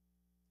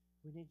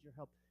 We need your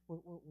help.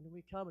 When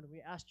we come and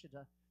we ask you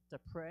to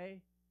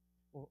pray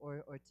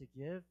or to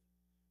give,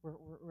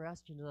 we're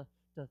asking you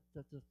to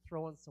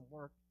throw in some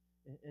work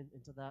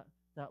into that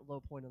low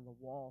point in the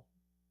wall,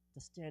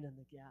 to stand in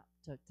the gap,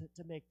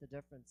 to make the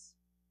difference.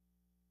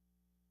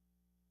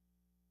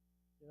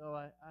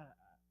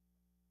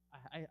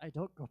 I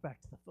don't go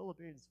back to the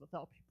Philippines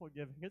without people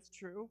giving. It's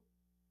true.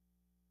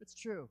 It's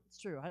true.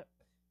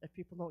 If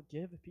people don't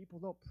give, if people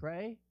don't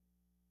pray.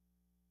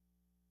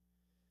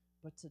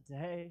 But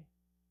today,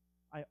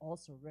 I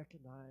also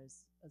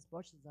recognize, as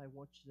much as I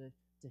want you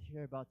to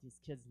hear about these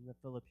kids in the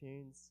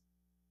Philippines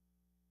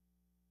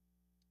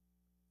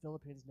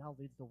now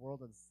leads the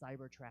world in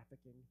cyber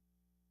trafficking.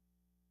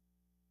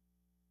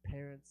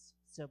 Parents,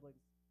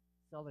 siblings,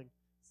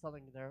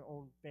 selling their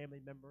own family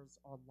members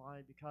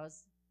online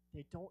because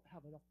they don't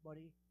have enough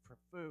money for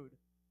food.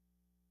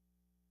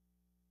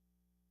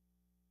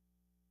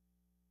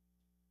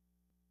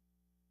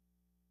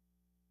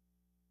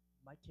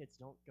 My kids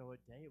don't go a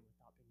day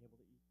without being able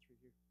to eat 3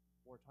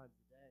 or 4 times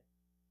a day.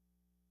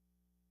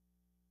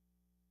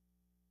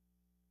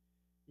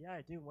 Yeah,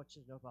 I do want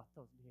you to know about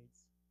those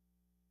needs.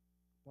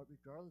 But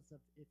regardless of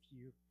if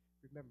you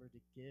remember to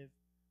give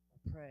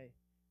or pray,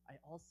 I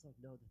also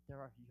know that there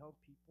are young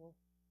people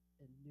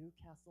in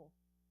Newcastle,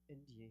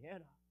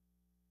 Indiana,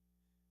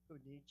 who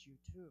need you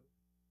too.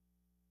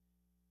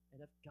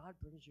 And if God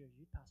brings you a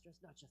youth pastor,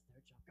 it's not just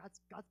their job.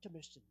 God's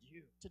commissioned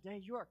you. Today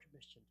you are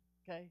commissioned,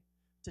 okay?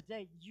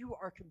 Today you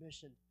are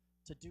commissioned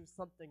to do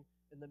something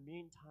in the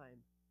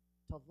meantime,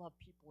 to love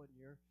people in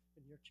your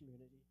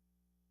community.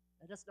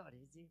 And that's not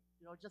easy.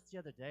 Just the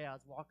other day, I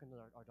was walking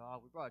our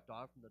dog. We brought a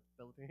dog from the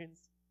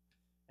Philippines,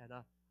 and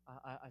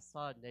I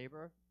saw a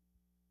neighbor,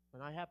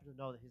 and I happen to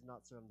know that he's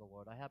not serving the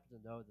Lord. I happen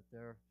to know that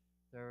they're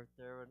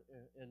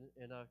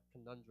in a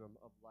conundrum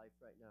of life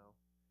right now.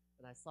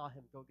 And I saw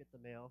him go get the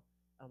mail.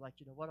 I'm like,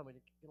 you know what? I'm going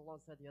to get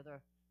alongside the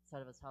other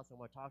side of his house. I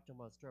want to talk to him.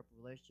 I want to stir up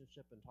a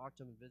relationship and talk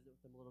to him and visit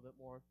with him a little bit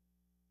more.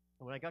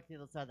 And when I got to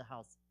the other side of the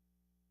house,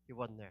 he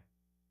wasn't there.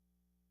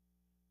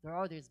 There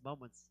are these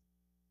moments.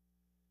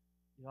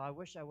 I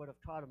wish I would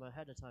have caught him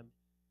ahead of time.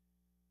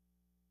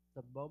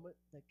 The moment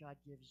that God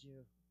gives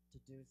you to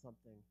do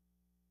something,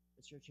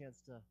 it's your chance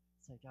to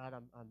say, God,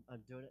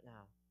 I'm doing it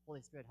now.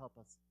 Holy Spirit, help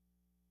us.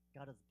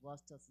 God has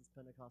blessed us as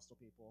Pentecostal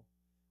people.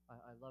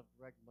 I love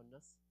Greg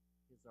Mundus.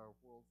 He's our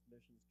World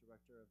Missions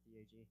Director of the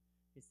AG.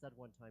 He said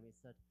one time, he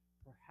said,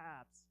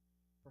 perhaps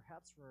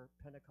we're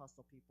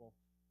Pentecostal people,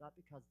 not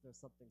because there's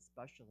something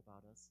special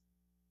about us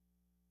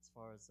as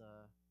far as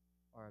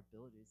our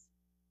abilities,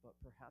 but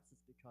perhaps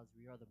it's because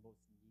we are the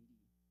most needy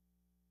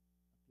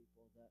of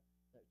people that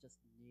just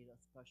need a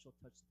special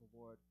touch of the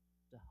Lord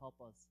to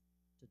help us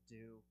to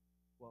do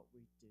what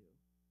we do.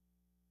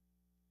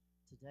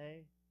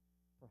 Today,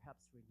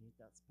 perhaps we need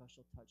that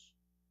special touch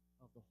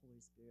of the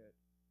Holy Spirit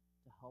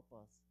to help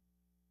us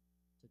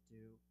to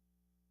do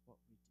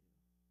what we do.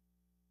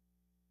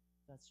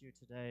 If that's you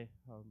today,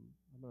 I'm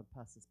going to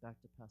pass this back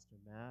to Pastor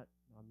Matt.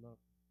 I'm not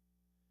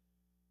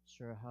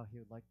sure how he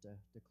would like to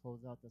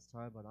close out this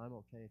time, but I'm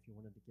okay if you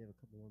wanted to give a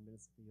couple more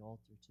minutes at the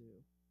altar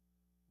too.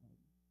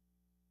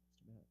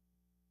 Pastor Matt.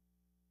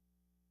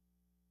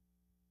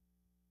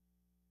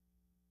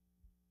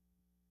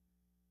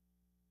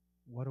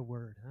 What a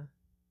word, huh?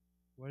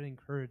 What an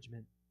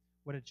encouragement.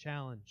 What a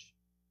challenge.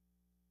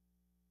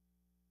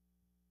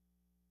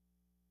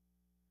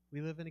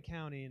 We live in a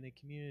county, in a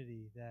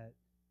community that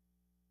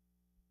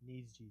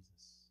needs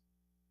Jesus.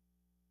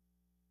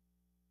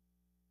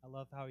 I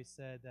love how he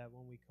said that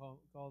when we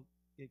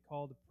get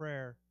called to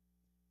prayer,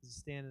 is to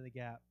stand in the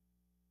gap.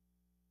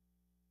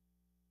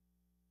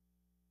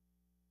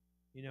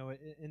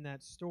 In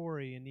that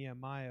story in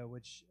Nehemiah,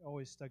 which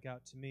always stuck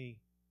out to me,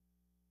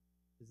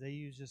 is they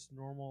used just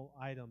normal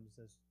items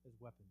as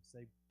weapons.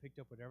 They picked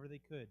up whatever they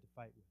could to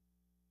fight with.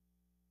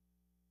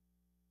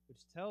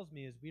 Which tells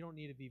me is we don't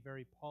need to be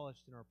very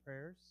polished in our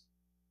prayers.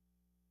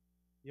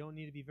 You don't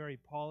need to be very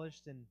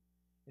polished in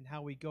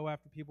how we go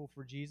after people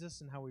for Jesus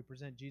and how we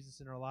present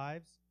Jesus in our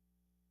lives.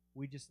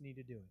 We just need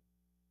to do it.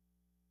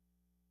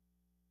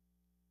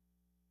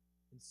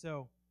 And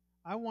so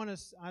I don't want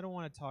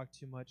to talk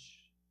too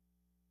much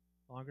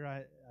longer.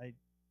 I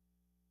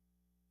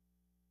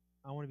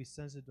want to be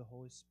sensitive to the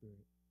Holy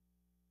Spirit.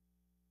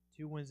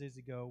 2 Wednesdays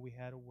ago, we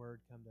had a word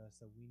come to us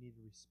that we need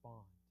to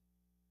respond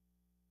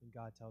when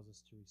God tells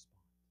us to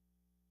respond.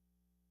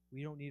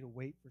 We don't need to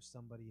wait for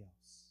somebody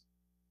else.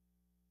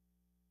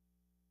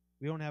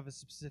 We don't have a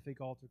specific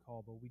altar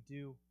call, but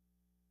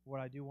what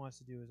I do want us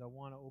to do is I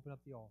want to open up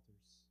the altars.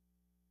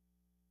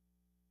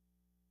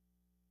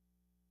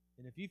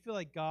 And if you feel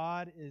like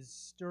God is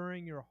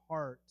stirring your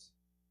heart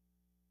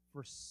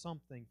for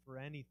something, for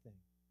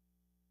anything,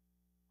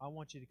 I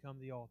want you to come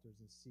to the altars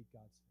and seek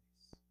God's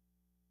face.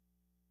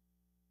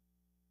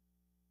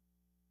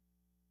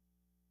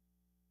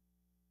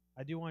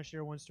 I do want to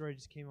share one story that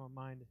just came on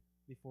mind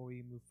before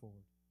we move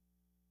forward.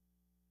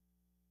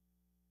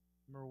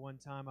 I remember one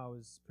time I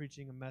was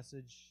preaching a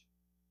message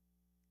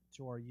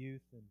to our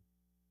youth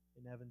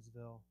in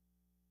Evansville.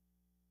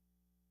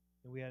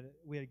 And we had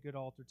a good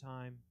altar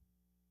time.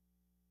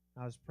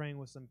 I was praying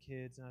with some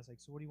kids, and I was like,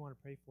 so what do you want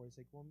to pray for? He's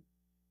like, well,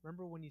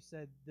 remember when you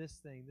said this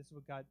thing, this is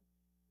what God,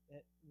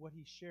 what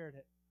he shared,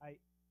 I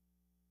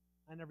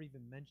never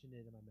even mentioned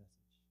it in my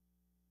message.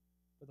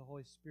 But the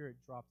Holy Spirit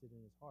dropped it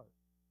in his heart.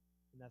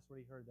 And that's what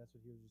he heard. That's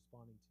what he was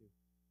responding to.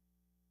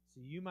 So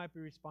you might be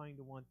responding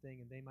to one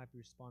thing, and they might be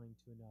responding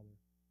to another.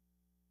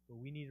 But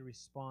we need to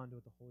respond to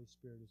what the Holy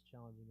Spirit is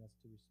challenging us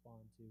to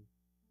respond to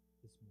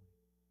this morning.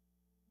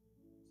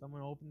 So I'm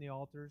going to open the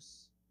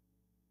altars.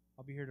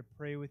 I'll be here to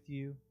pray with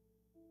you.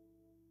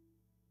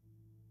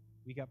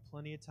 We got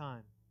plenty of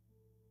time.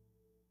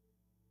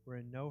 We're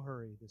in no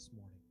hurry this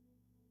morning.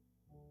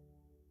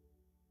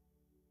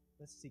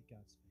 Let's seek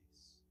God's face.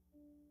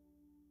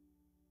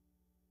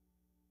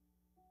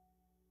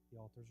 The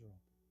altars are open.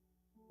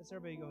 Let's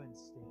everybody go ahead and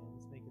stand.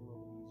 Let's make it a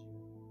little bit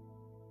easier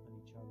on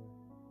each other.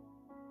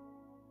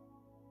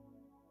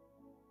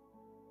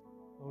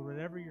 Lord,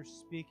 whatever you're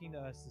speaking to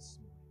us this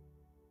morning,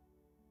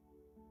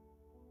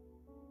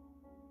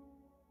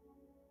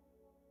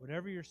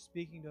 whatever you're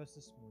speaking to us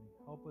this morning,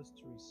 help us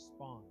to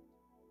respond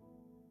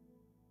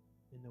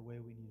in the way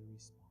we need to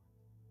respond.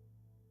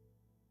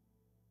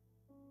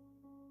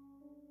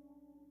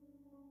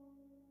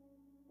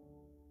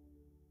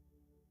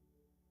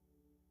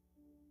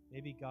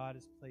 Maybe God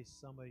has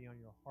placed somebody on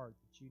your heart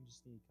that you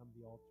just need to come to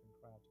the altar and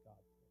cry out to God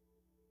for.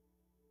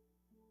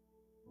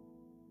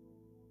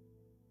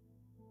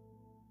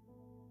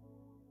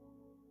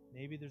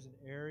 Maybe there's an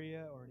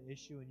area or an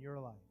issue in your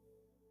life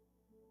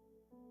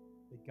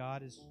that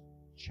God is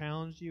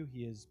challenged you,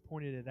 He has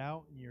pointed it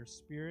out in your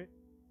spirit,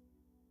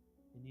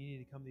 and you need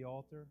to come to the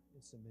altar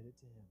and submit it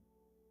to Him.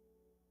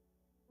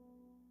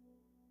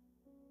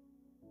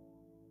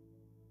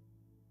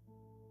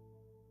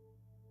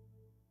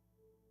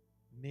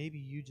 Maybe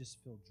you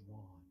just feel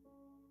drawn.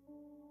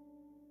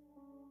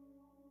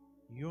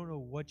 You don't know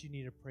what you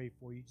need to pray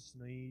for. You just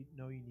know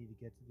you need to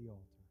get to the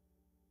altar.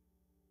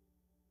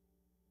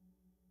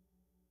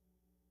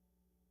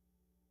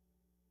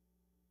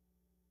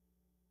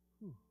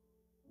 Whew.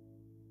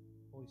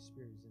 Holy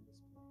Spirit is in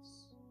this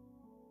place.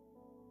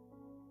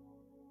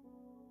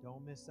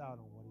 Don't miss out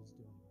on what He's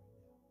doing right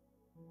now.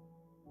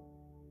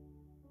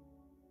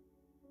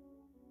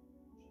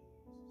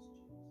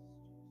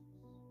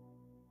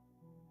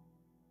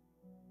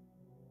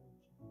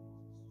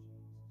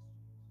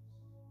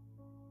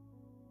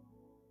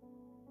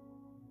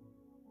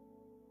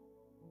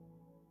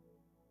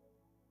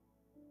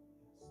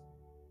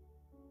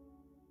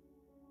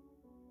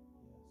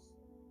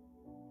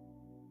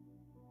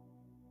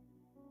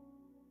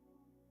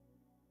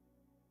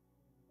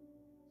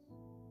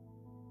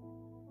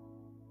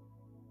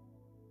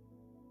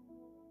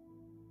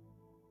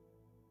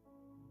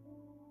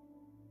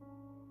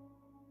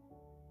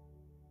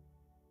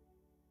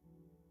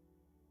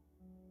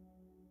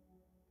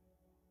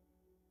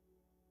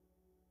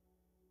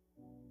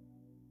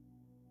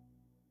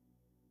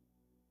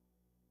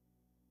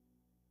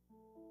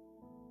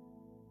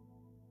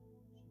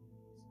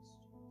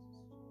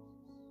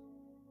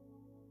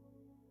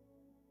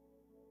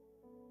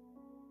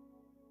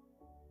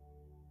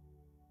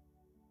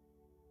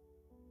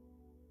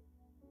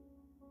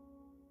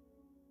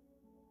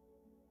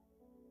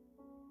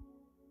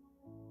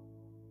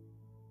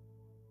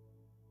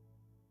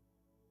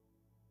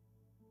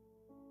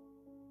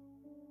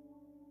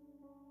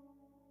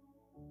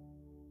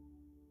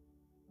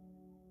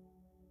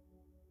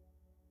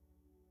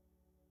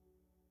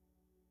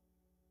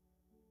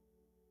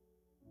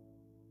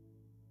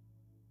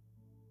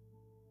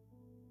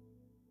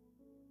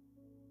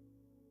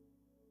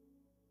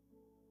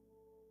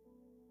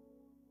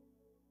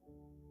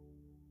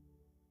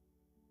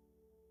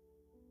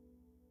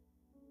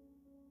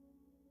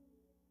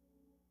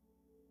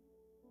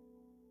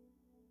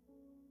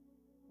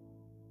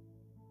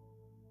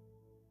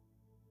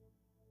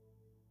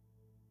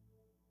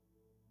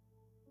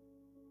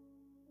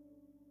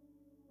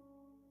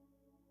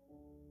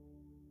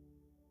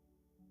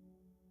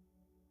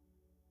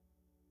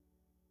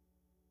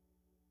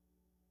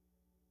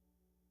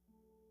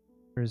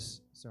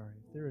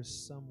 If there is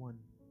someone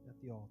at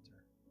the altar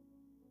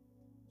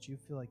that you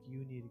feel like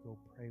you need to go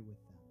pray with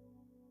them,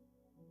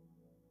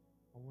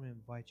 I want to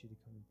invite you to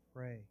come and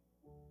pray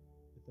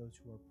with those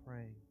who are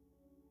praying.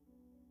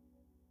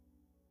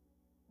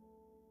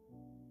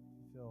 If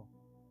you feel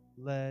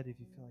led, if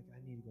you feel like I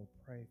need to go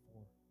pray for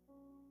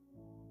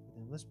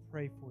them, let's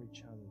pray for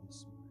each other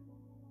this morning.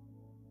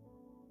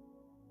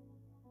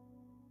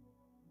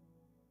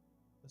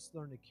 Let's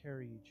learn to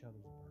carry each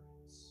other's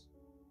burdens.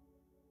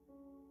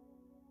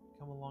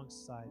 Come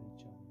alongside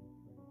each other and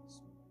pray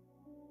this morning.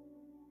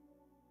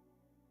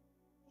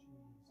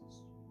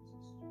 Jesus,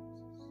 Jesus,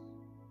 Jesus.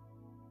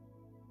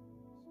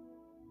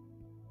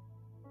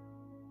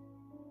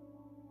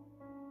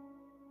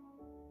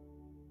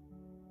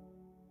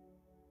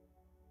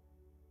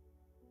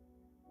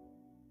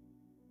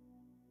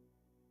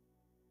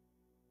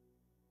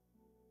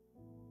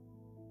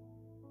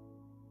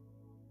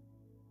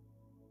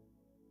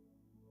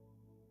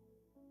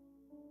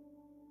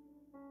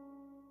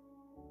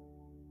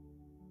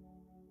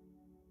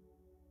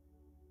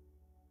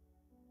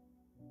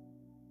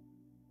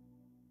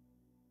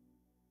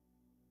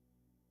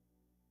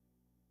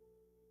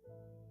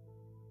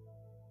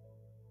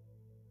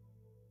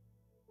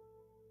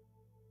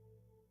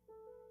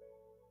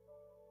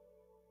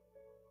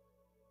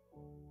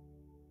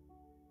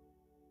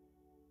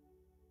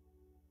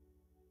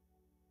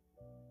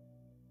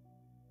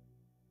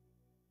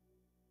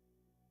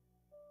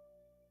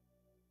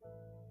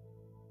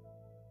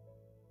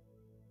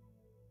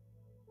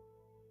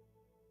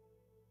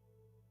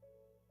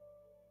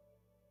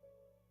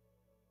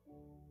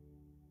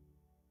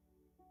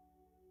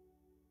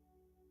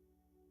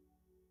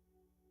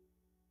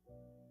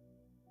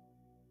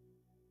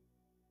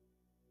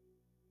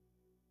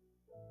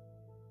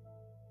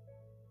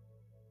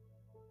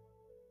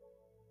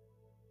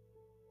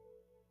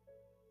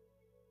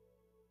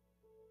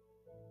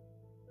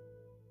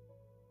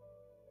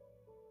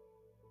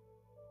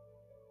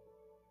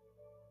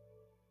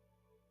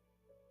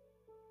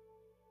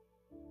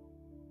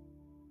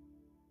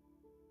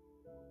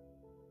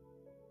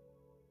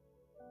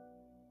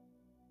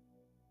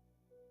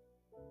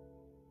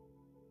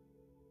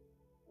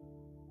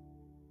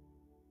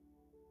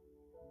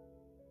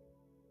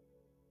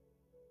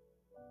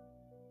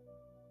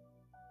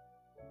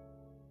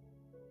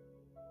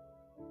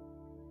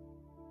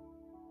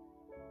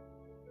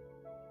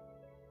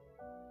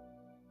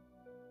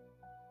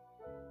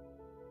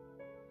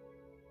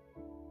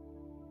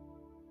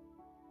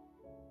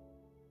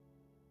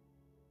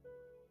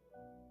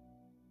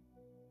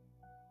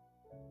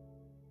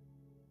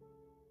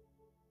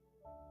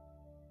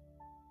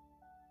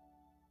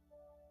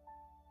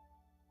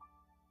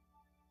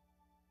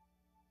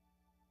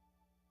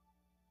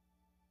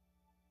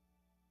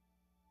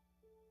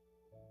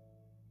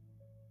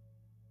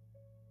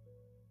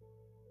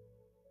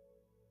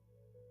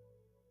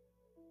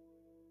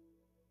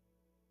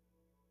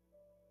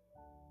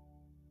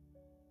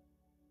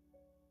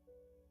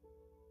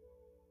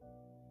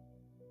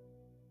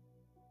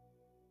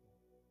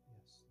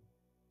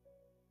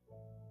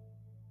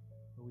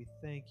 But we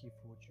thank you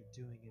for what you're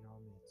doing in our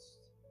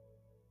midst.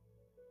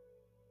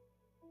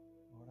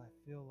 Lord, I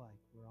feel like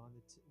we're on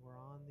the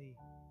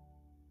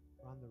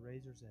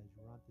razor's edge.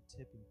 We're on the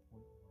tipping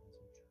point, Lord, as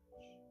a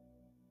church.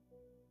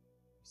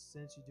 We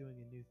sense you doing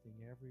a new thing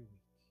every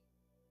week.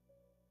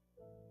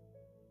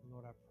 And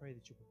Lord, I pray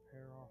that you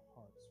prepare our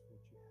hearts for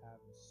what you have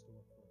in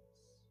store for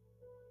us.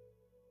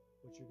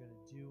 What you're going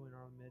to do in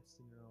our midst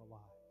and in our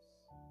lives.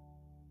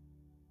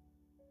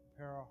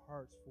 Prepare our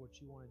hearts for what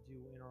you want to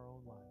do in our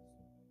own lives,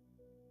 Lord.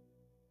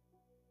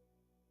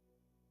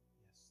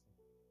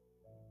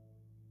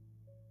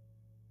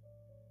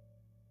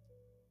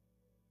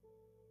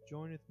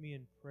 Join with me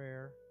in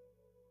prayer.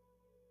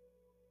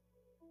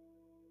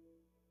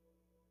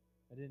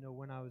 I didn't know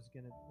when it was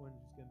gonna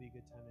be a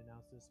good time to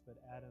announce this, but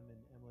Adam and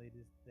Emily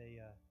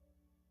they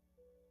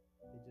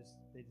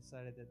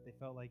decided that they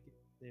felt like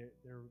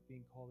they're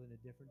being called in a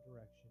different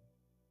direction,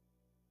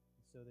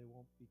 and so they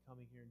won't be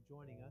coming here and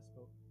joining us.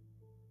 But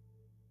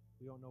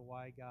we don't know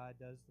why God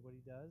does what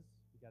He does.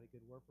 We got a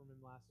good word from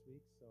Him last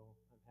week, so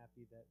I'm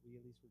happy that we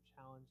at least were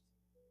challenged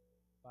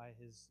by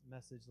His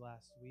message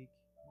last week.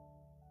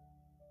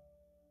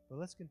 But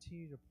let's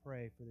continue to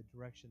pray for the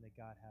direction that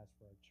God has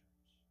for our church.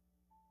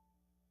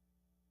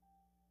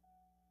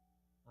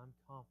 I'm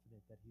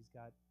confident that He's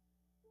got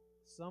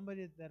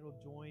somebody that will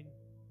join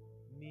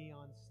me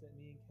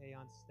and Kay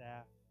on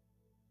staff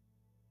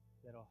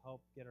that'll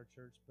help get our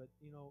church, but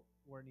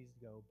where it needs to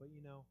go. But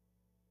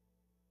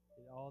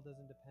it all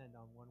doesn't depend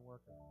on one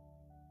worker.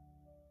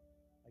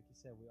 Like you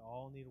said, we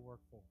all need to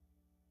work forward.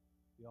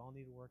 We all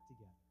need to work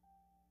together.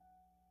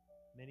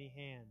 Many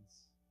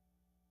hands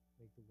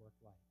make the work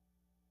light.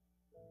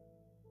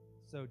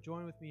 So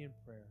join with me in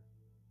prayer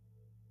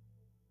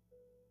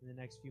in the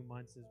next few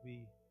months as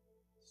we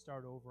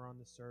start over on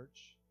the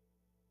search,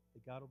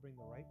 that God will bring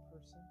the right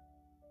person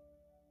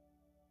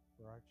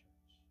for our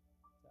church,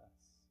 to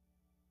us,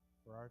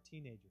 for our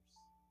teenagers,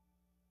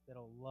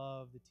 that'll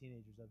love the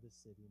teenagers of this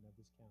city and of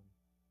this county.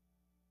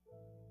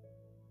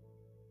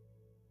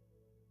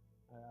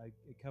 I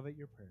covet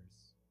your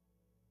prayers.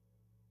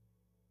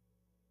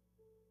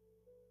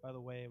 By the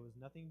way, it was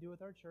nothing to do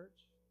with our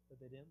church that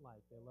they didn't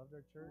like. They loved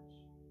our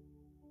church.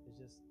 It's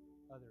just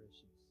other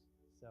issues.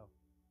 So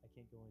I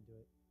can't go into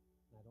it,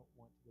 and I don't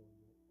want to go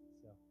into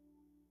it.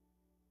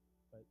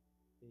 But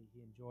he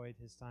enjoyed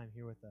his time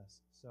here with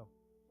us. So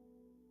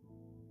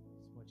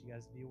just want you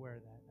guys to be aware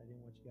of that. I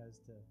didn't want you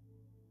guys to.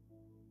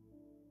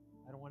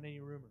 I don't want any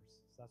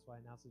rumors, so that's why I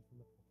announced it from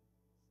the pulpit.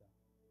 So,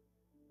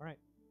 all right,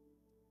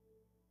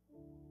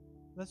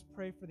 let's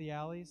pray for the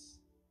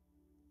Alleys.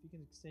 If you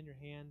can extend your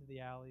hand to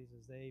the Alleys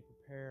as they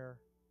prepare.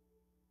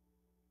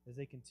 As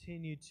they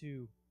continue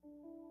to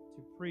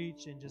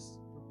preach and just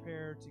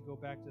prepare to go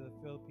back to the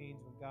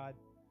Philippines when God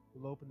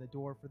will open the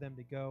door for them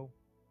to go.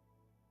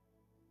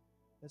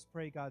 Let's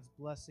pray God's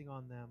blessing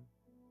on them,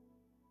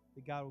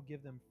 that God will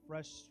give them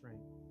fresh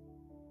strength,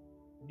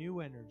 new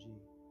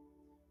energy.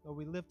 Lord,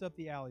 we lift up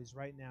the Alleys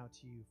right now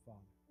to you, Father.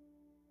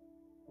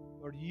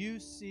 Lord, you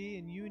see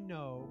and you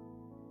know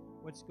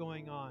what's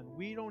going on.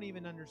 We don't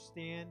even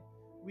understand.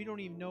 We don't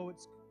even know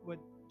what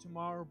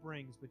tomorrow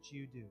brings, but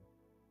you do.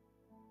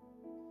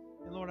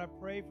 And Lord, I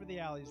pray for the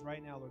Alleys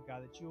right now, Lord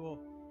God, that you will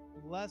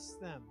bless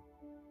them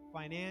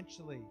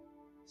financially,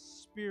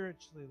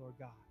 spiritually, Lord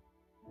God.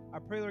 I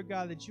pray, Lord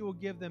God, that you will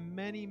give them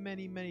many,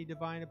 many, many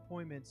divine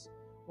appointments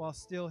while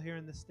still here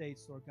in the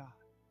States, Lord God.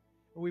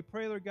 And we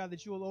pray, Lord God,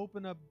 that you will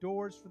open up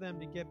doors for them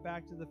to get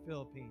back to the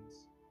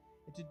Philippines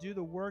and to do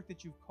the work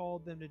that you've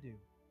called them to do.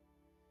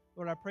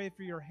 Lord, I pray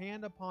for your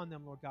hand upon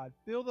them, Lord God.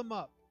 Fill them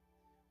up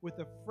with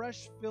a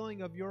fresh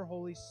filling of your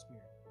Holy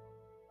Spirit.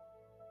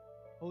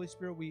 Holy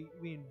Spirit, we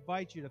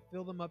invite you to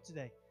fill them up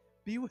today.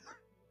 Be with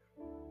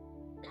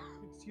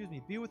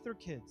be with their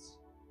kids,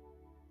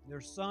 their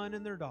son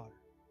and their daughter.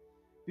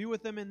 Be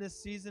with them in this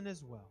season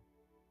as well.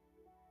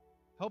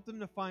 Help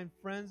them to find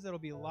friends that will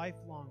be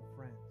lifelong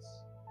friends.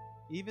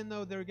 Even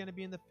though they're going to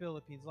be in the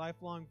Philippines,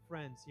 lifelong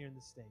friends here in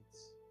the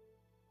States.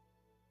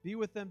 Be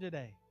with them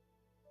today.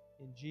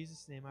 In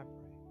Jesus' name I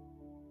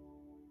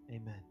pray.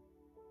 Amen.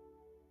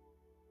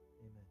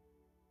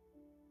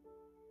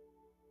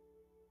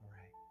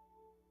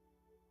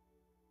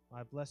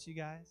 I bless you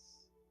guys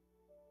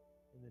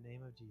in the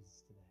name of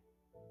Jesus today.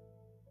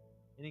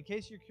 And in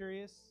case you're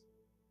curious,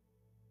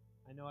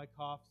 I know I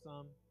coughed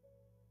some.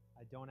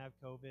 I don't have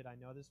COVID. I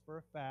know this for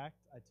a fact.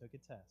 I took a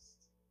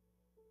test.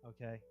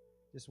 Okay?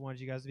 Just wanted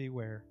you guys to be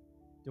aware.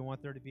 Don't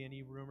want there to be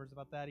any rumors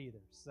about that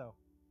either. So,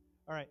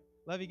 all right.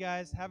 Love you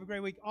guys. Have a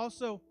great week.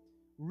 Also,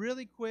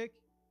 really quick,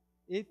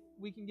 if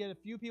we can get a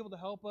few people to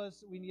help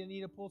us, we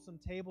need to pull some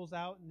tables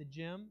out in the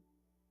gym.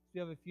 So we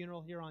have a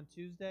funeral here on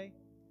Tuesday.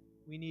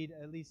 We need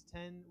at least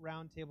 10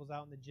 round tables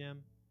out in the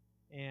gym,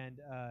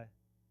 and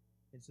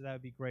so that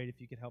would be great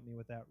if you could help me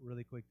with that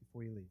really quick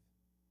before you leave.